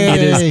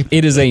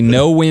 It is a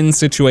no-win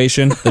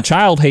situation. The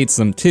child hates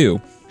them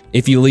too.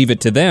 If you leave it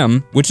to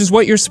them, which is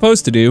what you're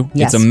supposed to do,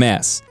 it's a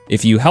mess.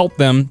 If you help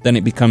them, then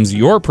it becomes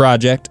your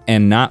project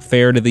and not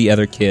fair to the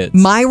other kids.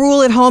 My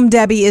rule at home,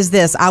 Debbie, is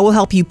this. I will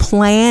help you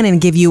plan and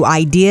give you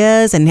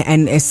ideas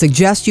and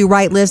suggest you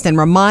write lists and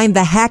remind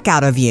the heck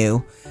out of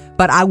you,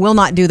 but I will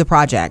not do the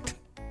project.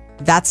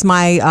 That's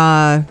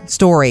my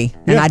story,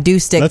 and I do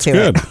stick to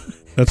it.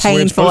 That's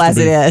painful as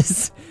it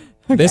is.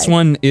 Okay. This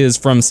one is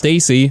from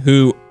Stacy,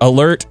 who,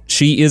 alert,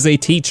 she is a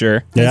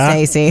teacher. Yeah.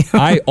 Stacy.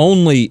 I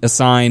only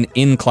assign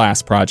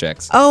in-class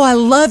projects. Oh, I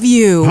love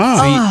you.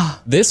 See,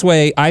 this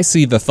way, I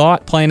see the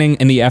thought, planning,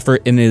 and the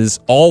effort, and it is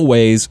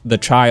always the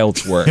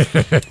child's work.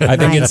 I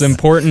think it's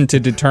important to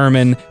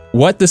determine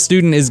what the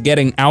student is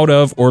getting out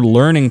of or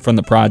learning from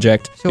the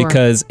project,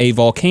 because a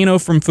volcano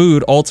from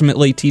food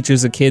ultimately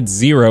teaches a kid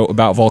 0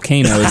 about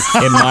volcanoes,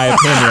 in my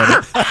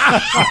opinion.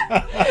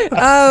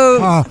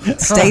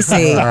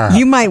 Stacy,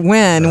 you might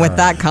win with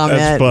that comment.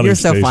 That's funny, You're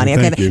so Stacey. funny.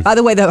 Thank Okay. you. By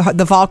the way,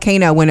 the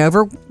volcano went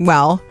over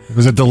well.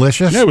 Was it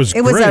delicious? Yeah, it was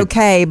It was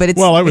okay, but it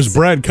was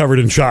bread covered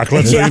in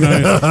chocolate. So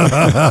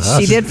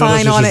she did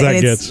fine on it,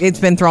 and it's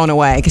been thrown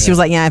away because she was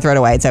like, "Yeah, throw it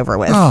away. It's over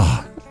with."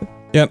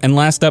 Yep. And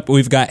last up,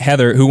 we've got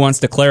Heather, who wants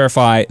to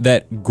clarify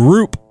that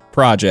group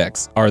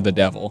projects are the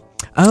devil.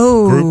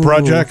 Oh, group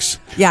projects.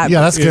 Yeah,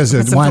 that's because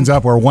it winds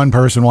up where one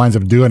person winds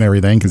up doing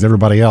everything because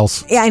everybody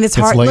else. Yeah, and it's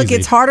hard. lazy. Look,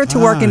 it's harder to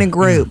work in a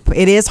group.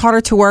 It is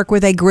harder to work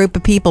with a group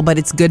of people, but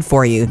it's good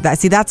for you.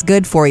 That's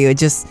good for you. It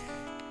just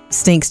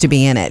stinks to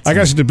be in it. I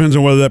guess it depends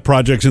on whether that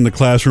project's in the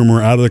classroom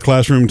or out of the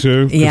classroom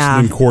too. Yeah.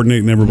 And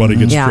coordinating everybody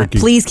gets tricky.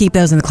 Please keep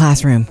those in the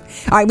classroom.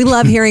 All right, we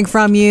love hearing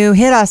from you.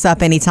 Hit us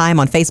up anytime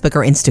on Facebook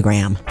or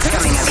Instagram.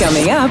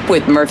 Coming up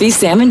with Murphy,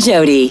 Sam, and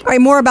Jody. All right,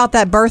 more about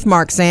that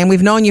birthmark, Sam.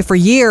 We've known you for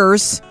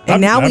years,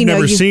 and now we know I've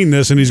never seen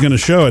this, and he's going to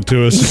show it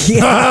to us.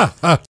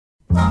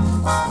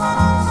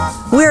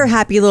 We're a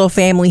happy little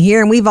family here,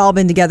 and we've all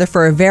been together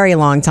for a very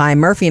long time.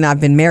 Murphy and I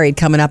have been married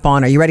coming up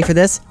on, are you ready for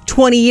this?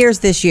 20 years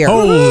this year.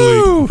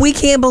 Holy. We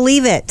can't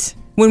believe it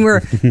when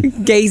we're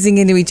gazing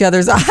into each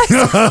other's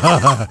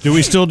eyes. Do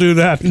we still do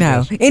that?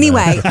 No.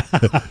 Anyway,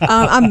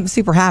 I'm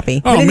super happy.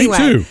 Oh, but anyway,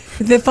 me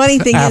too. The funny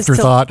thing is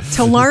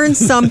to learn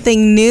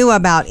something new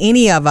about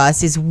any of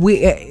us is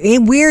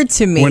weird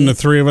to me. When the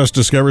three of us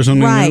discover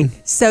something Right. new?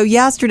 So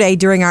yesterday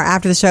during our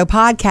After the Show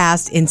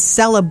podcast, in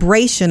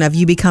celebration of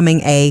you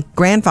becoming a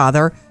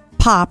grandfather,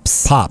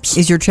 Pops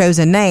is your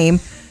chosen name.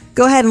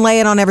 Go ahead and lay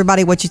it on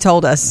everybody what you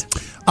told us.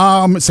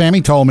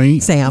 Sammy told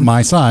me,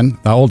 my son,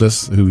 the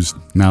oldest, who's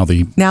now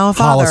a father,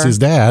 Hollis's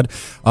dad,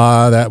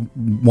 that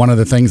one of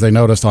the things they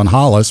noticed on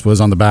Hollis was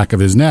on the back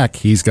of his neck,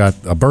 he's got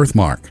a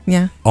birthmark.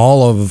 Yeah.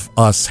 All of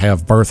us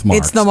have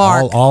birthmarks. It's the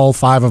mark. All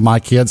 5 of my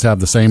kids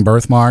have the same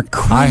birthmark.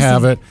 Crazy. I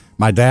have it.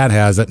 My dad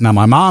has it. Now,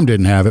 my mom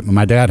didn't have it, but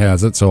my dad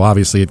has it, so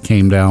obviously it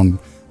came down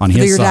on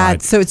his your side.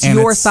 dad. So it's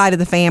your side of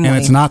the family. And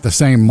it's not the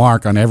same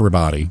mark on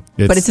everybody.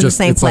 But it's in the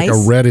same place? It's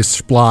like a reddish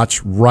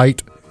splotch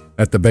right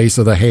at the base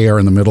of the hair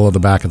in the middle of the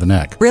back of the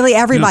neck. Really,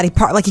 everybody,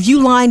 like if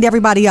you lined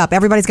everybody up,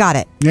 everybody's got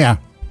it. Yeah.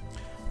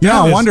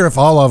 Yeah, I wonder if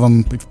all of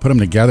them, if you put them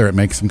together, it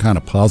makes some kind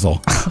of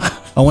puzzle.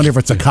 I wonder if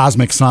it's a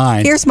cosmic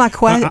sign. Here's my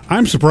question.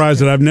 I'm surprised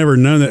that I've never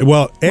known that.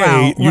 Well,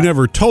 A, you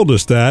never told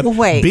us that. Well,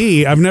 wait.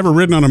 B, I've never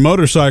ridden on a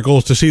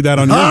motorcycle to see that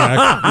on your neck. You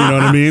know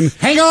what I mean?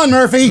 Hang on,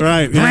 Murphy.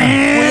 Right. Well,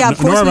 yeah, of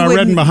course Nor have I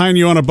ridden behind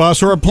you on a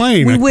bus or a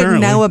plane. We wouldn't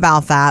apparently. know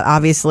about that,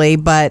 obviously,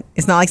 but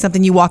it's not like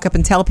something you walk up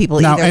and tell people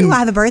No, either. and- Ooh, I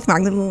have a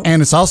birthmark.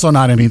 And it's also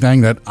not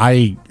anything that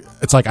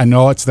it's like I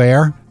know it's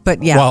there.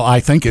 But yeah. Well,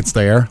 I think it's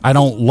there. I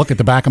don't look at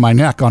the back of my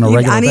neck on a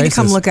regular basis. I need to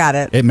come look at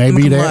it. It may I'm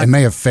be gonna there. look. It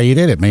may have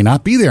faded. It may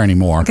not be there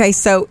anymore. Okay,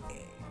 so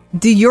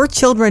do your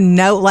children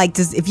know, like,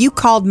 if you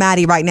called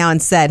Maddie right now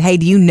and said, hey,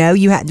 do you know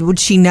would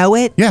she know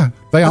it? Yeah,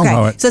 they all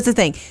know it. So it's a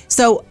thing.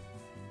 So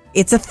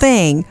it's a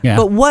thing, Yeah.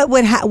 but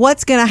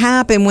what's going to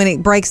happen when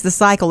it breaks the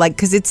cycle? Like,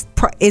 because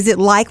is it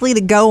likely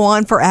to go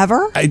on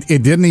forever?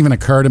 It didn't even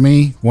occur to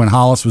me when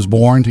Hollis was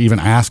born to even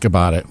ask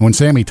about it. When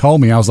Sammy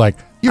told me, I was like,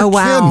 you're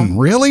kidding.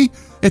 Really?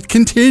 It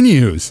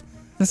continues.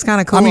 That's kind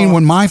of cool. I mean,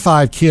 when my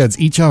 5 kids,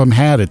 each of them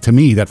had it, to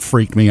me, that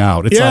freaked me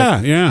out. It's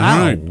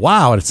right.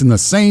 Wow, it's in the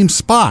same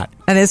spot.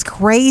 And it's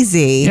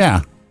crazy.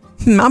 Yeah.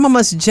 I'm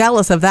almost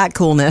jealous of that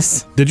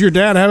coolness. Did your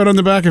dad have it on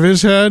the back of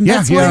his head?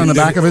 Yeah, he had it on the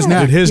back of his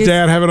neck. Did his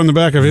dad have it on the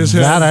back of his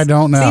head? That I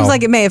don't know. Seems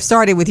like it may have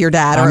started with your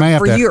dad, or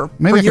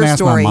maybe I can ask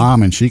story. my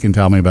mom and she can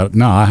tell me about it.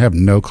 No, I have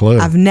no clue.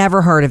 I've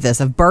never heard of this,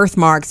 of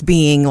birthmarks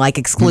being like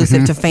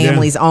exclusive to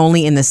families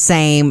only in the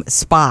same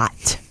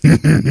spot.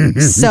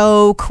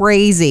 So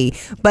crazy.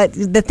 But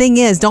the thing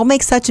is, don't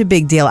make such a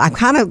big deal. I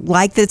kind of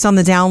like that it's on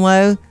the down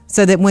low.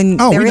 So that when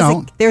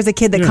there's a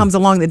kid that comes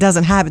along that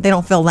doesn't have it, they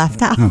don't feel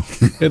left out.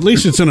 At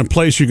least it's in a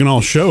place you can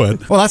all show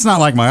it. Well, that's not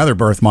like my other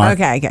birthmark.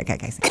 Okay.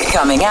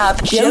 Coming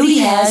up, Jody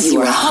has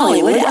your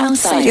Hollywood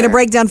Outsider. Going to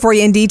break down for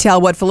you in detail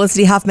what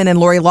Felicity Huffman and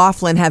Lori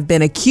Loughlin have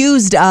been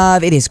accused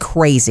of. It is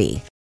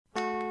crazy.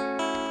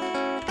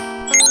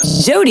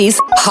 Jody's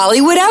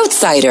Hollywood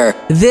Outsider.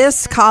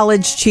 This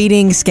college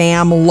cheating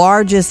scam,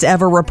 largest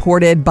ever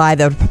reported by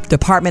the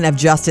Department of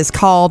Justice,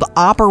 called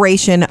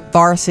Operation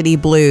Varsity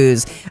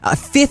Blues.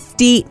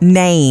 50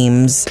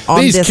 names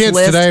on These this kids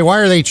list. Today, why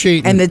are they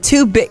cheating? And the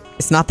two big,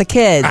 it's not the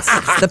kids.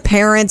 It's the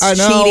parents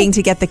cheating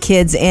to get the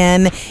kids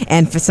in.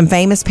 And for some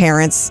famous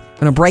parents, I'm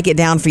going to break it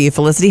down for you.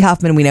 Felicity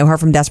Huffman, we know her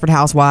from Desperate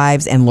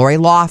Housewives. And Lori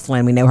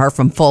Loughlin, we know her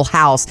from Full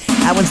House.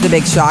 That one's the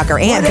big shocker.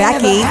 Aunt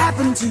Becky.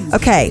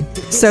 Okay,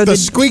 so the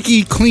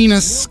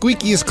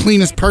squeakiest,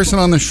 cleanest person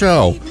on the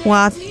show.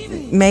 Well,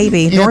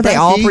 maybe. Aunt Aren't they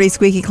all Becky? pretty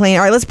squeaky clean?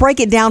 All right, let's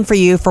break it down for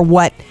you for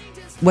what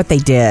they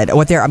did,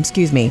 what they're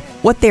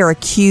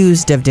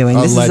accused of doing.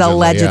 This is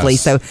allegedly.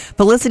 Yes. So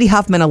Felicity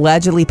Huffman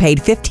allegedly paid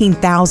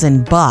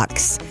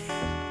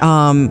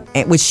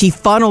 $15,000, which she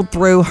funneled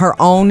through her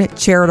own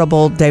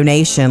charitable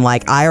donation,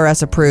 like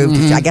IRS approved.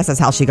 I guess that's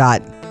how she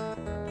got,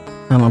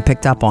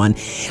 picked up on.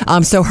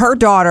 So her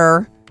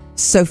daughter,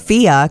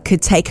 Sophia,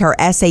 could take her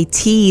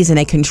SATs in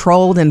a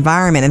controlled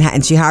environment,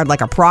 and she hired like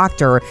a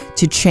proctor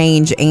to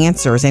change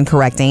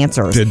incorrect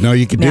answers. Didn't know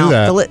you could do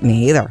that.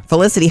 Me either.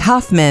 Felicity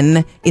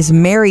Huffman is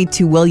married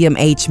to William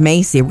H.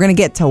 Macy. We're going to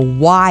get to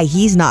why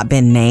he's not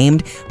been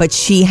named, but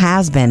she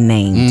has been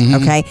named.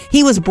 Okay,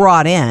 he was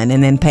brought in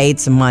and then paid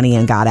some money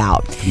and got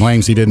out.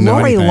 Claims he didn't know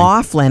anything. Lori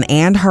Loughlin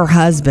and her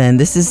husband.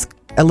 This is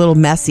a little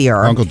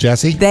messier. Uncle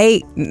Jesse?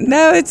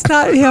 No, it's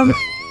not him.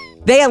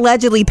 They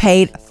allegedly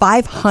paid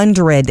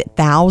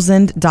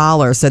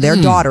 $500,000 so their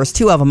daughters,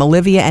 two of them,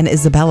 Olivia and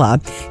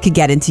Isabella, could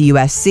get into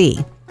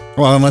USC.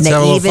 Well, then let's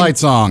have a little fight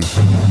song.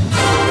 For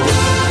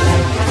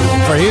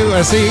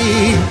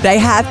USC. They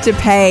have to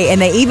pay,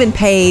 and they even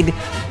paid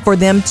for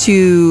them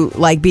to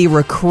be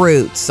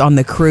recruits on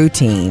the crew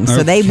team.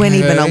 So they went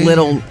even a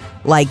little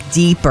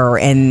deeper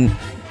and...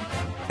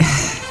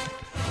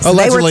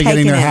 Allegedly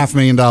getting their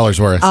 $500,000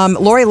 worth.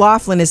 Lori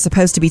Loughlin is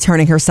supposed to be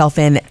turning herself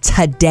in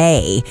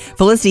today.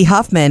 Felicity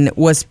Huffman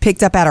was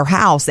picked up at her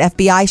house. The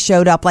FBI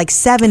showed up,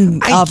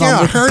 7 of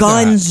them with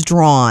guns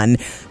drawn.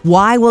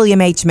 Why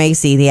William H.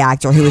 Macy, the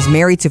actor who is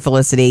married to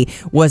Felicity,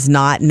 was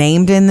not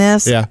named in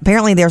this? Yeah.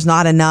 Apparently there's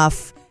not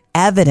enough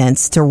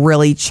evidence to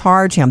really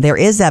charge him. There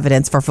is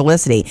evidence for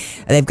Felicity.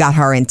 They've got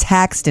her in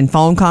text and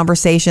phone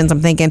conversations. I'm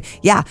thinking,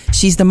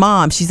 she's the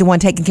mom. She's the one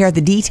taking care of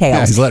the details.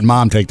 Yeah, he's letting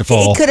mom take the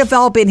fall. It could have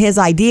all been his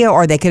idea,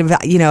 or they could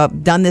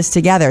have, done this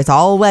together. It's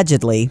all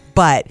allegedly,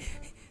 but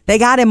they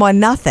got him on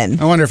nothing.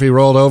 I wonder if he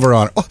rolled over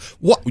on it. Oh,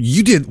 what?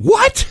 You did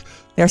what?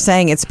 They're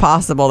saying it's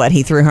possible that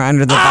he threw her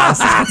under the bus.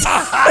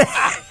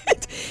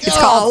 It's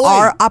called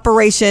our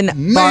Operation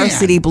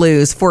Varsity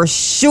Blues. For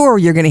sure,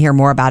 you're going to hear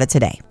more about it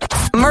today.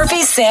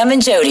 Murphy, Sam,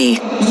 and Jody,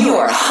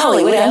 your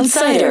Hollywood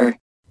Outsider.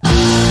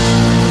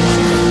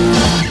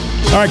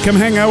 All right, come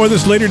hang out with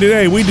us later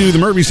today. We do the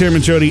Murphy, Sam,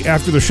 and Jody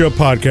After the Show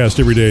podcast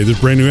every day. There's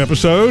a brand new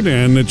episode,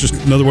 and it's just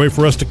another way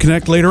for us to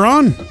connect later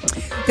on.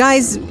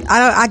 Guys,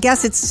 I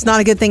guess it's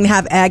not a good thing to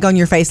have egg on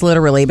your face,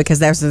 literally, because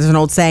there's an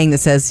old saying that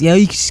says,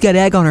 you just got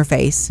egg on her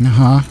face.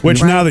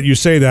 Which, now that you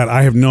say that,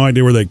 I have no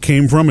idea where that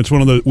came from. It's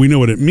one of the, we know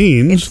what it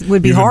means. It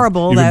would be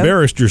horrible, You've though.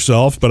 embarrassed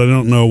yourself, but I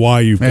don't know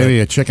why you've... Maybe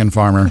a chicken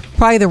farmer.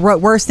 Probably the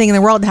worst thing in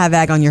the world to have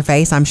egg on your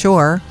face, I'm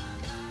sure.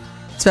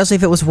 Especially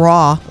if it was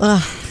raw.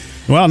 Ugh.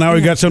 Well, now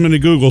we've got something to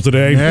Google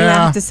today. Yeah. I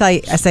have to say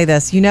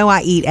this.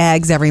 I eat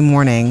eggs every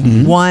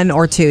morning, 1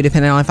 or 2,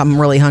 depending on if I'm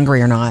really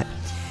hungry or not.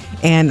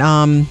 And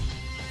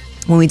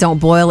when we don't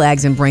boil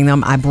eggs and bring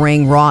them, I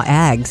bring raw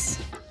eggs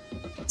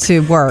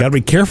to work. Got to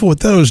be careful with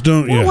those,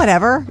 don't you? Well,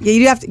 whatever.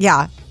 You have to.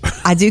 Yeah,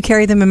 I do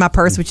carry them in my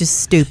purse, which is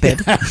stupid.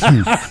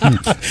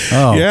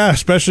 Yeah,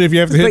 especially if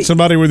you have to hit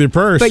somebody with your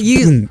purse. But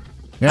you.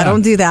 I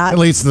don't do that. It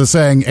leads to the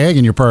saying, egg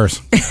in your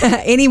purse.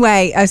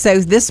 Anyway, so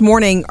this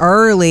morning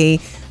early,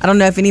 I don't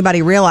know if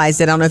anybody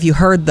realized it. I don't know if you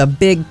heard the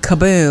big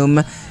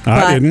kaboom.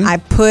 I didn't.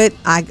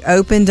 I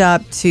opened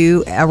up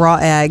 2 raw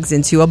eggs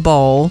into a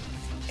bowl,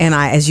 and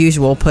I, as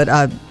usual, put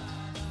a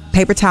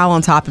paper towel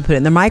on top and put it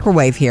in the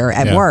microwave here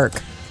at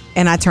work.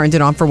 And I turned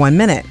it on for 1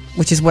 minute,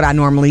 which is what I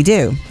normally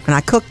do. And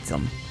I cooked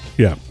them.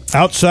 Yeah.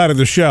 Outside of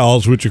the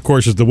shells, which of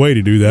course is the way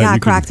to do that. Yeah, I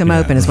cracked them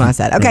open is what I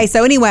said. Okay,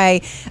 so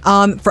anyway,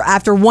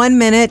 after 1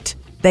 minute,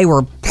 they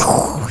were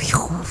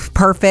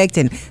perfect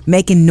and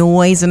making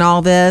noise and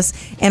all this.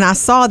 And I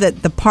saw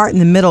that the part in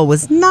the middle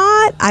was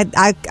not,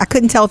 I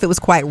couldn't tell if it was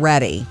quite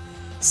ready.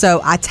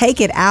 So I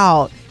take it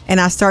out and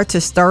I start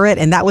to stir it,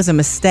 and that was a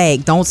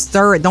mistake. Don't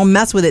stir it. Don't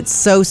mess with it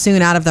so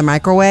soon out of the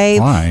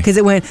microwave. Why? Because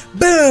it went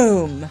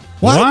boom.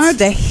 What?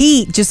 The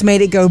heat just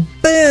made it go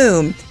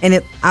boom.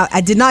 And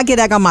I did not get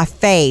egg on my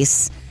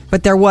face,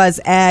 but there was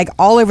egg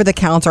all over the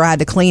counter. I had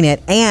to clean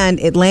it, and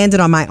it landed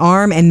on my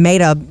arm and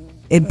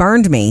it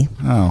burned me.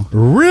 Oh.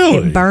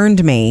 Really? It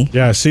burned me.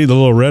 Yeah, I see the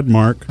little red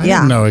mark. I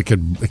didn't know it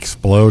could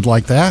explode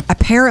like that.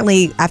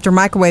 Apparently, after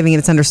microwaving it,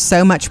 it's under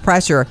so much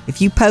pressure.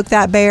 If you poke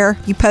that bear,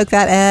 you poke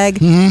that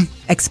egg,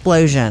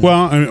 explosion.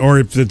 Well, or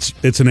if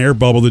it's an air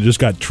bubble that just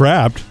got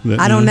trapped.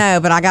 I don't know,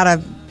 but I got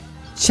to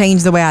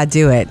change the way I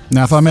do it.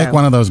 Now, if I make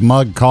one of those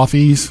mug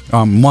coffees,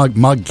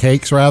 mug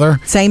cakes rather.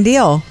 Same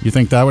deal. You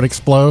think that would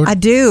explode? I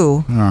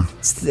do.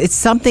 It's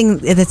something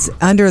that's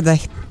under the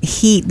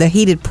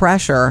heated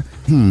pressure.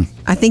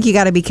 I think you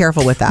got to be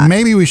careful with that.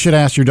 Maybe we should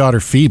ask your daughter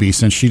Phoebe,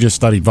 since she just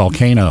studied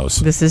volcanoes.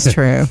 This is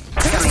true.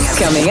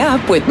 Coming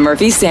up with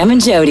Murphy, Sam,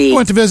 and Jody. I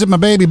went to visit my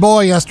baby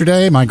boy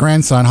yesterday, my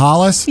grandson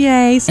Hollis.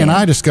 Yay, Sam. And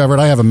I discovered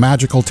I have a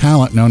magical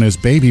talent known as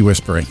baby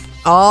whispering.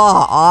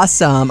 Oh,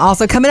 awesome.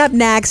 Also, coming up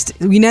next,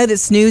 we know that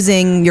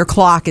snoozing your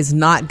clock is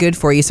not good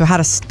for you, so how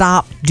to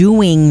stop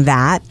doing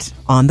that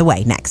on the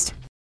way next.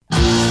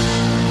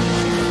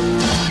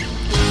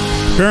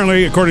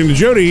 Apparently, according to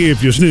Jody,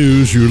 if you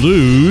snooze, you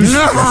lose. We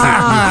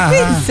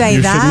didn't say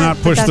you that. should not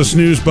push the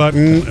snooze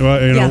button.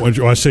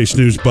 I say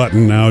snooze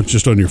button now. It's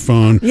just on your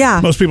phone. Yeah.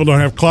 Most people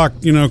don't have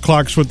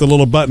clocks with the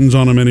little buttons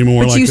on them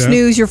anymore. But like you that.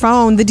 snooze your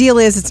phone. The deal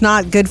is it's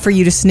not good for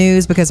you to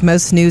snooze because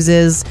most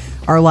snoozes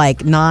are like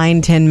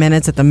 9-10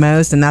 minutes at the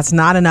most, and that's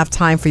not enough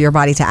time for your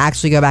body to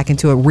actually go back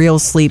into a real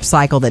sleep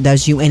cycle that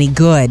does you any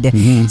good.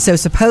 So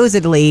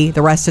supposedly,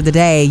 the rest of the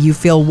day, you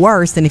feel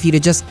worse than if you'd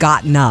have just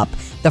gotten up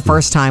the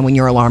first time when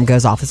your alarm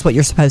goes off. It's what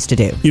you're supposed to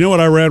do. You know what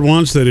I read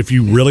once? That if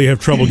you really have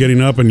trouble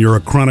getting up and you're a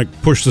chronic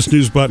push the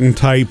snooze button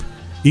type,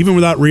 even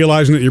without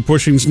realizing that you're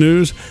pushing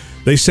snooze,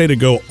 they say to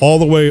go all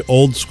the way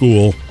old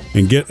school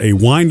and get a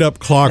wind-up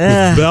clock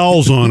with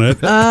bells on it,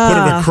 put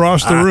it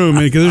across the room,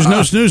 because there's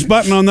no snooze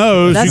button on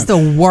those. That's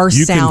the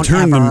worst sound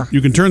ever.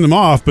 You can turn them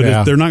off, but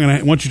if they're not going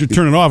to want you to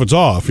turn it off, it's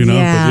off. You know.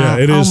 Yeah.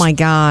 But it is. Oh my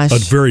gosh, a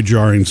very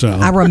jarring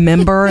sound. I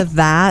remember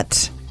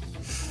that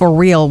for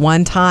real.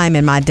 One time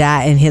in my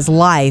dad in his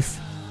life,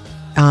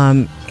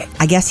 I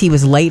guess he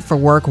was late for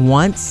work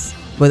once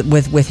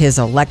with his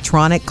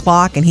electronic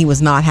clock, and he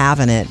was not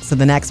having it. So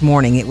the next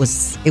morning, it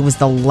was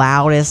the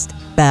loudest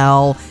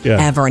bell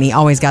ever, and he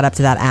always got up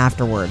to that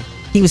afterward.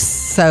 He was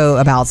so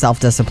about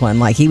self-discipline,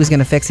 like he was going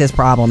to fix his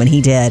problem, and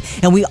he did.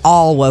 And we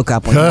all woke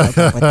up when he woke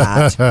up with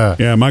that.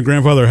 Yeah, my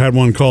grandfather had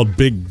one called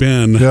Big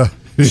Ben. Yeah.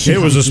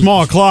 It was a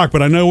small clock,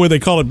 but I know where they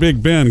call it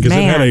Big Ben because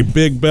it had a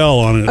big bell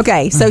on it.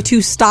 Okay, so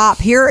to stop,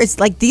 here it's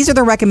like these are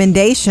the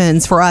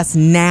recommendations for us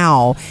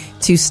now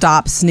to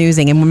stop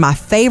snoozing. And one of my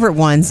favorite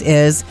ones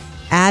is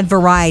add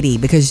variety,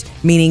 because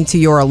meaning to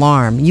your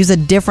alarm. Use a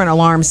different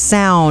alarm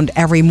sound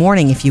every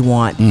morning if you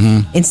want,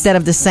 instead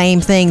of the same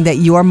thing that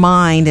your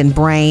mind and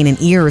brain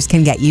and ears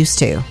can get used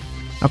to.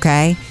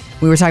 Okay?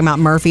 We were talking about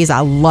Murphy's. I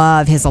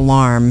love his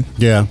alarm.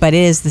 Yeah. But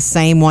it is the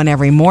same one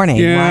every morning,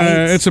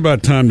 right? It's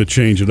about time to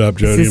change it up,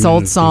 Jody. It's this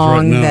old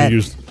song that...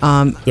 there's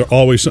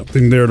always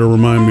something there to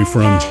remind me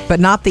from. But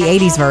not the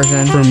 80s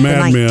version. From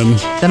Mad Men.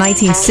 The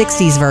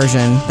 1960s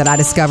version that I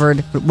discovered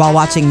while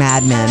watching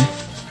Mad Men.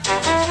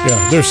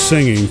 Yeah, they're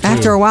singing, too.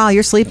 After a while,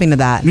 you're sleeping to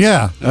that.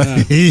 Yeah.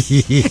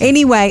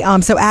 Anyway,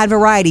 so add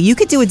variety. You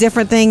could do a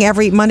different thing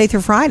every Monday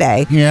through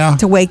Friday. Yeah.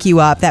 To wake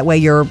you up. That way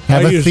you're...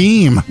 Have a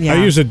theme. Yeah.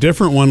 I use a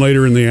different one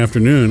later in the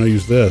afternoon. I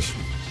use this.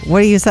 What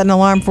do you set an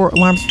alarm for?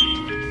 Alarms?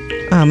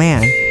 Oh,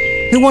 man.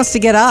 Who wants to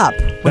get up?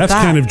 That's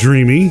kind of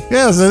dreamy.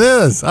 Yes, it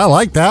is. I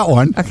like that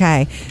one.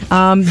 Okay.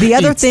 The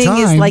other thing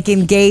is like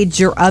engage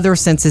your other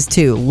senses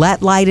too.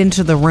 Let light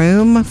into the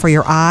room for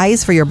your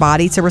eyes, for your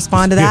body to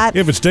respond to that.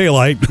 If it's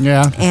daylight.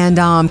 Yeah. And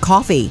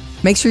coffee.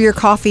 Make sure your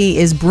coffee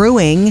is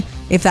brewing.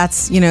 If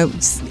that's,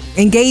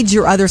 engage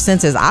your other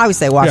senses. I always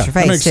say wash your face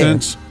that makes too.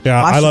 sense.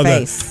 Yeah, wash I love your that.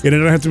 face. It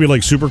doesn't have to be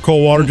like super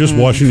cold water. Just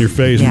washing your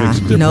face makes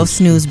a difference. No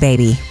snooze,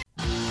 baby.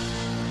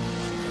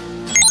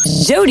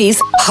 Jody's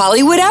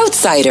Hollywood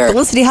Outsider.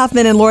 Felicity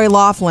Huffman and Lori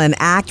Loughlin,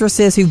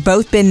 actresses who've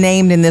both been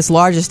named in this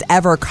largest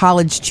ever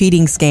college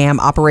cheating scam,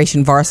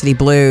 Operation Varsity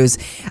Blues.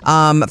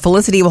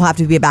 Felicity will have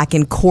to be back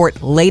in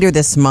court later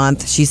this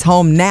month. She's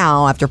home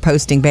now after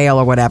posting bail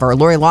or whatever.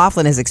 Lori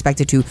Loughlin is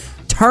expected to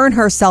turn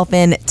herself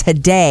in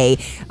today.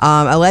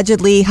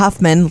 Allegedly,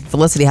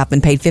 Felicity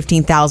Huffman paid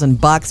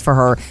 $15,000 for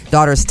her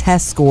daughter's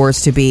test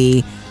scores to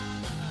be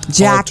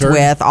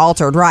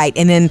altered, right?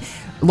 And then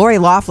Lori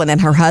Loughlin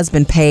and her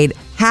husband paid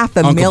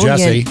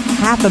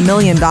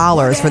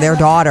 $500,000 for their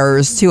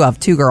daughters,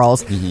 two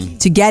girls,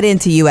 to get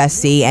into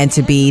USC and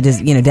to be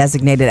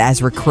designated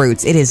as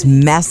recruits. It is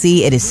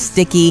messy. It is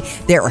sticky.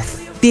 There are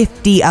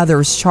 50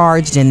 others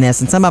charged in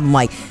this, and some of them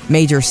like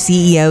major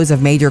CEOs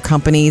of major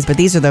companies, but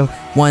these are the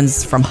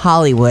ones from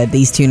Hollywood,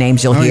 these two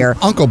names you'll hear.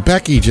 Uncle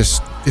Becky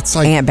just it's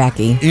like Aunt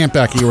Becky. Aunt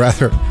Becky,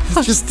 rather.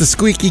 It's just the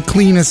squeaky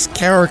cleanest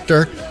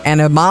character.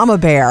 And a mama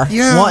bear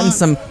wanting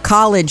some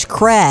college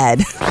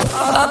cred.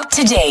 Up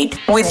to date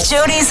with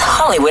Jody's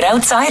Hollywood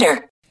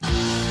Outsider.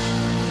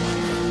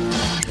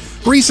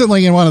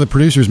 Recently, in one of the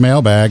producer's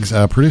mailbags,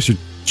 producer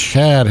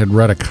Chad had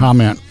read a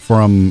comment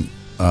from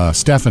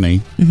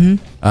Stephanie,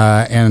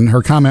 and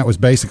her comment was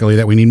basically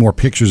that we need more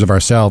pictures of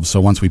ourselves,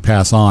 so once we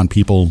pass on,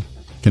 people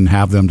can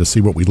have them to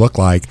see what we look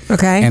like.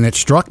 Okay. And it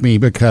struck me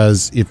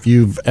because if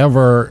you've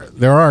ever,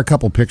 there are a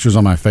couple pictures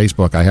on my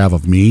Facebook I have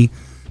of me,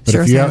 but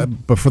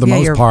but for the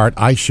most part,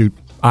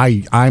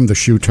 I'm the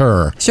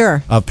shooter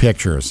of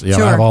pictures. I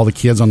have all the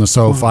kids on the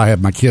sofa. I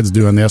have my kids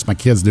doing this, my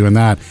kids doing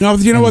that. No,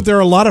 you know what? There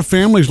are a lot of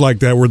families like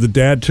that where the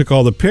dad took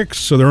all the pics,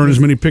 so there aren't as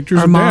many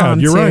pictures of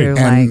dad. You're right.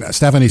 And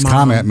Stephanie's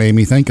comment made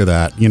me think of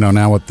that.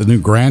 Now with the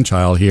new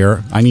grandchild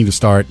here, I need to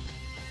start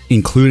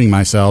including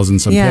myself in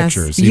some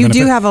pictures. You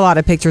do have a lot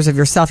of pictures of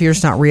yourself. You're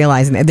just not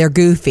realizing it. They're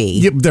goofy.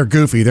 Yeah, they're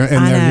goofy.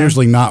 They're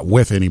usually not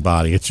with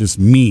anybody. It's just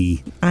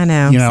me. I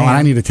know. And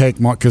I need to take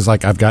more because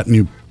I've got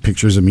new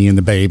pictures of me and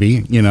the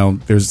baby.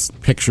 There's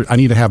pictures. I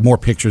need to have more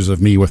pictures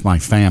of me with my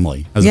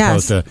family as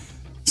opposed to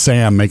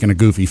Sam making a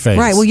goofy face.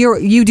 Right. Well,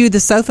 you do the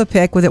sofa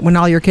pic with it when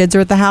all your kids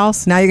are at the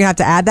house. Now you're gonna have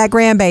to add that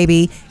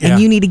grandbaby,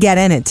 and you need to get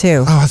in it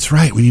too. Oh, that's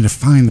right. We need to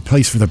find the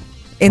place for the.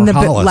 In the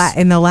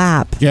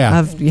lap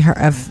of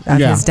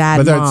his dad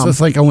and mom. It's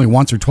like only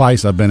once or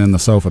twice I've been in the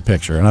sofa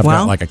picture, and I've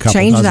got like a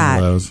couple dozen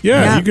of those.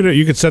 Yeah,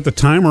 you could set the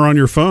timer on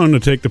your phone to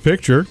take the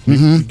picture.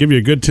 Give you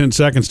a good 10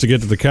 seconds to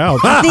get to the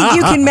couch. I think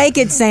you can make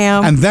it,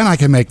 Sam. And then I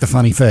can make the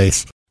funny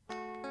face.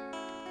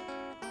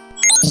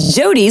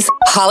 Jody's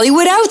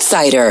Hollywood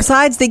Outsider.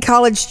 Besides the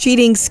college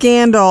cheating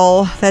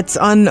scandal that's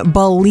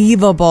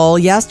unbelievable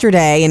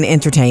yesterday in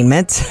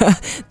entertainment,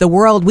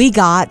 we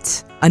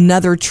got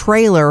another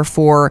trailer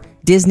for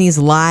Disney's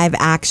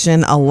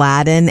live-action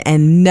Aladdin,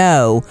 and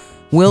no,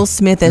 Will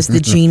Smith as the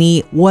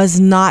genie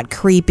was not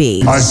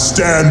creepy. I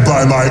stand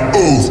by my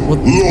oath,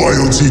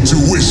 loyalty to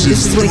wishes.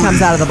 This is when he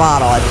comes out of the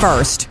bottle at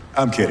first.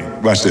 I'm kidding.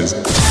 Watch this.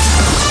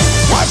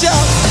 Watch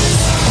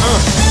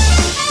out!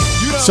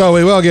 So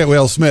we will get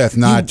Will Smith,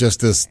 not just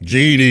this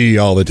genie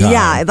all the time.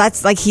 Yeah,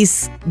 that's like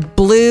he's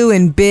blue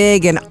and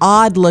big and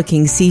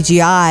odd-looking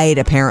CGI'd,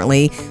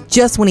 apparently,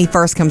 just when he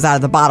first comes out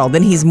of the bottle.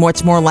 Then he's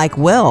much more like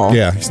Will.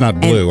 Yeah, he's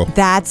not blue. And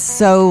that's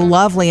so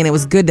lovely, and it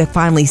was good to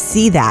finally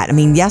see that. I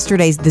mean,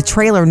 yesterday's the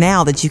trailer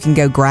now that you can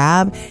go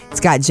grab. It's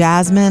got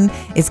Jasmine.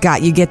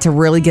 You get to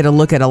really get a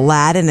look at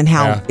Aladdin and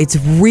how it's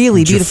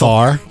really beautiful.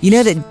 Jafar. You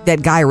know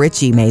that Guy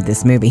Ritchie made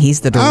this movie.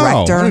 He's the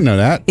director. Oh, I didn't know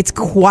that. It's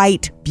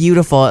quite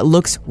beautiful. It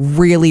looks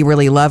really,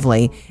 really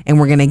lovely. And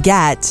we're going to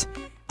get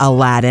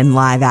Aladdin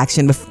live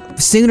action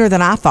sooner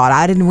than I thought.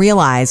 I didn't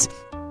realize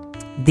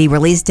the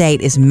release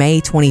date is May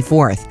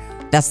 24th.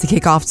 That's the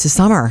kickoff to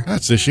summer.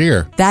 That's this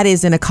year. That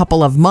is in a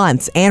couple of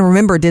months. And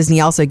remember, Disney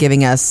also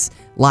giving us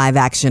live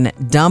action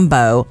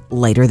Dumbo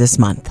later this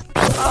month.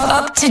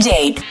 Up to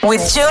date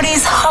with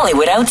Jody's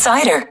Hollywood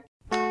Outsider.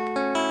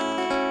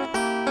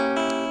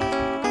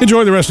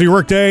 Enjoy the rest of your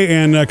workday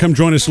and come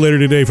join us later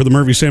today for the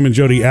Murphy, Sam, and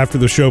Jody After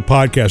the Show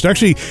podcast.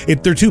 Actually,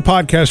 there are 2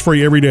 podcasts for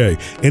you every day.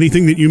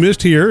 Anything that you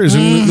missed here is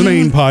in the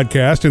main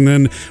podcast, and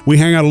then we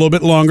hang out a little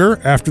bit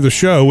longer after the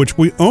show, which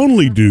we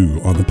only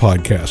do on the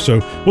podcast.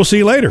 So we'll see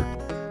you later.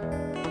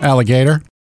 Alligator.